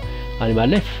የምንጠራው አኒማል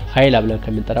ላይ ፋይላ ብለን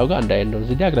ከምንጠራው ጋር አንድ አይነት ነው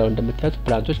እዚህ ዲያግራም እንደምታዩት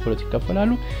ፕላንቶች በሁለት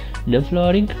ይከፈላሉ non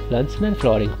flowering plants and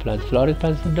flowering plants flowering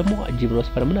plants ደግሞ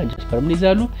ጂምኖስፐርም እና አንጂኦስፐርም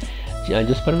ይዛሉ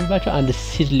አንጂኦስፐርም ባቸው አንድ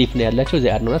ሲድ ሊፍ ነው ያላቸው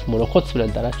they are known as monocots ብለን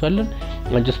እንጠራቸዋለን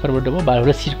አንጂኦስፐርም ደግሞ ባለ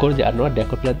ሁለት ሲድ ኮር they are known as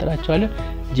dicots ብለን እንጠራቸዋለን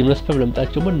ጂምኖስፐርም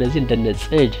ለምጣቸው ደግሞ እነዚህ እንደነ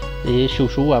ጽድ ይሄ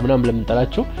ሹሹዋ ምናምን ብለን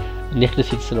እንጠራቸው ኔክለስ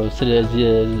ሲድስ ነው ስለዚህ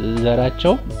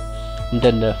ዘራቸው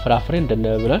እንደነ ፍራፍሬ እንደነ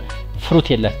ብለን ፍሩት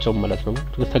የላቸውም ማለት ነው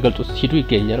ተገልጦ ሲዱ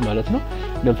ይገኛል ማለት ነው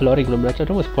non flowering ነው የምናቸው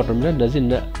ደግሞ ስፖር ነው የሚለው እንደዚህ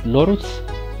ኖሩት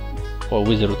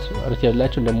ዊዝሩት አርት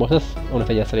ያላቸው እንደሞሰስ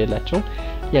እውነተኛ ስራ የላቸው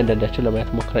ያንዳንዳቸው ለማየት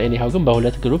ሞክራ እኔ ግን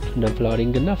በሁለት ግሩፕ non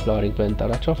flowering እና flowering ብለን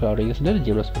እንጠራቸው flowering ስንል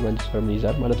ጂምኖስፐርም አንጂኦስፐርም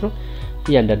ይዛል ማለት ነው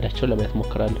ያንዳንዳቸው ለማየት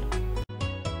ሞክራለሁ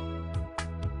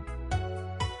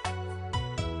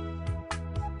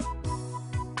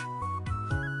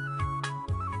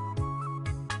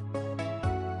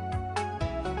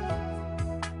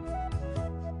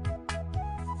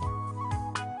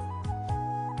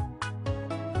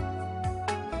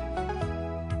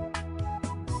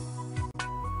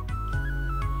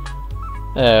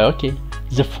Okay,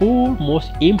 the four most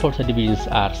important divisions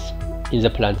are in the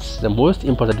plants. The most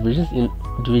important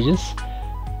divisions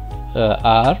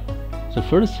are the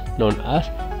first known as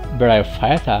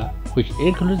Bryophyta, which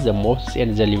includes the mosses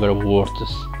and the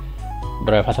liverworts.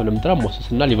 Bryophyta ለምንጠራ mosses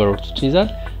እና liverworts ይዛል.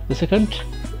 The second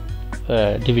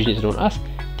division is known as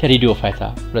Pteridophyta.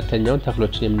 ሁለተኛውን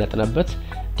ተክሎችን የምናጠናበት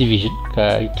division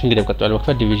ከኪንግደም ቀጥሎ ያለው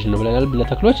መክፈል division ነው ብለናል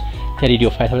ለተክሎች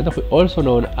Pteridophyta ማለት ነው also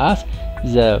known as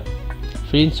the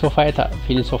Philosophyta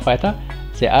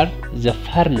they are the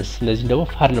ferns እነዚህ ደግሞ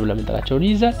ፈርን ብለን እንጠራቸውን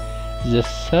ይይዛል the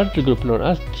third group known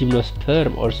as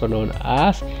Gymnosperm also known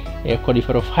as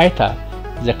Coniferophyta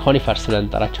the conifers ብለን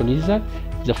እንጠራቸውን ይይዛል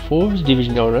the fourth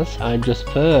division known as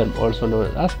Angiosperm also known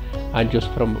as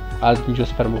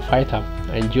Angiospermatophyta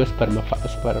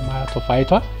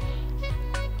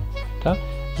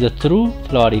the true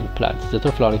flowering plants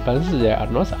they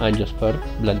are not angiosperm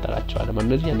ብለን እንጠራቸዋለን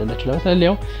እነዚህ ያንናቸው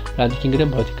ለማታለያው ፕላንት ኪንግደም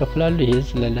በሁለት ይከፈላሉ ይሄ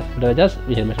ስለለት ደረጃስ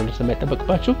ይሄን መሸነፍ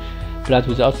ስለማይጠበቅባችሁ plant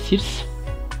without seeds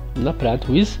እና plant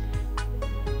with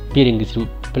bearing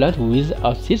seeds plant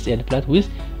without seeds and plant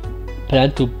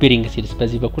to bearing seeds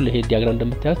በዚህ በኩል ይሄ ዲያግራም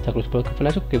እንደምታዩት ተክሎች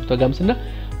በከፈላቸው ክሪፕቶጋምስ እና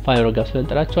ፋይኖጋምስ ብለን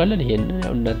እንጠራቸዋለን ይሄን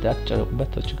ያው እናንተ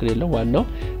አትጨነቁበት ችግር የለም ዋናው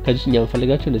ከዚህኛ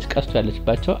እንፈልጋቸው እነዚህ ቀስቱ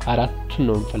ያለችባቸው አራቱን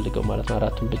ነው እንፈልገው ማለት ነው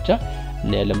አራቱን ብቻ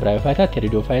እና ያለን Bryophyta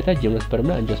Pteridophyta Gymnosperm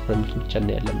እና Angiosperm ብቻ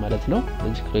ነው ያለን ማለት ነው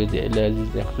ለዚህ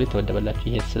ክፍል ተወደበላችሁ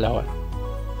ይሄ ስለሆነ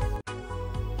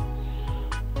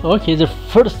Okay, the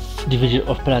first division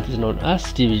of plant is known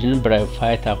as division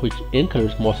bryophyta, which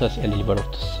includes mosses and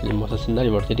liverworts. Mosses and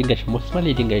liverworts. የድንጋይ mosses ማለት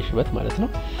የድንጋይ ሽበት ማለት ነው።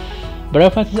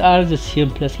 Bryophytes are the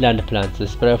simplest land plants.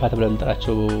 Bryophyta ብለን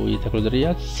እንጠራቸው የተክል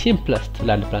ዝርያዎች simplest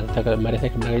land plants መሬት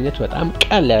ላይ ከምናገኛቸው በጣም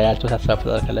ቀላል ያልተወሳሰበ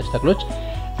አፈጣጠር ካላቸው ተክሎች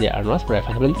they are not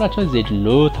bryophyta ብለን እንጠራቸው. They do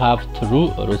not have true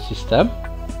root system.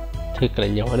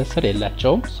 ትክክለኛ የሆነ ስር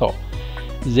የላቸውም. So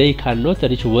they cannot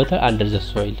reach water under the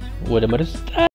soil. ወደ መሬት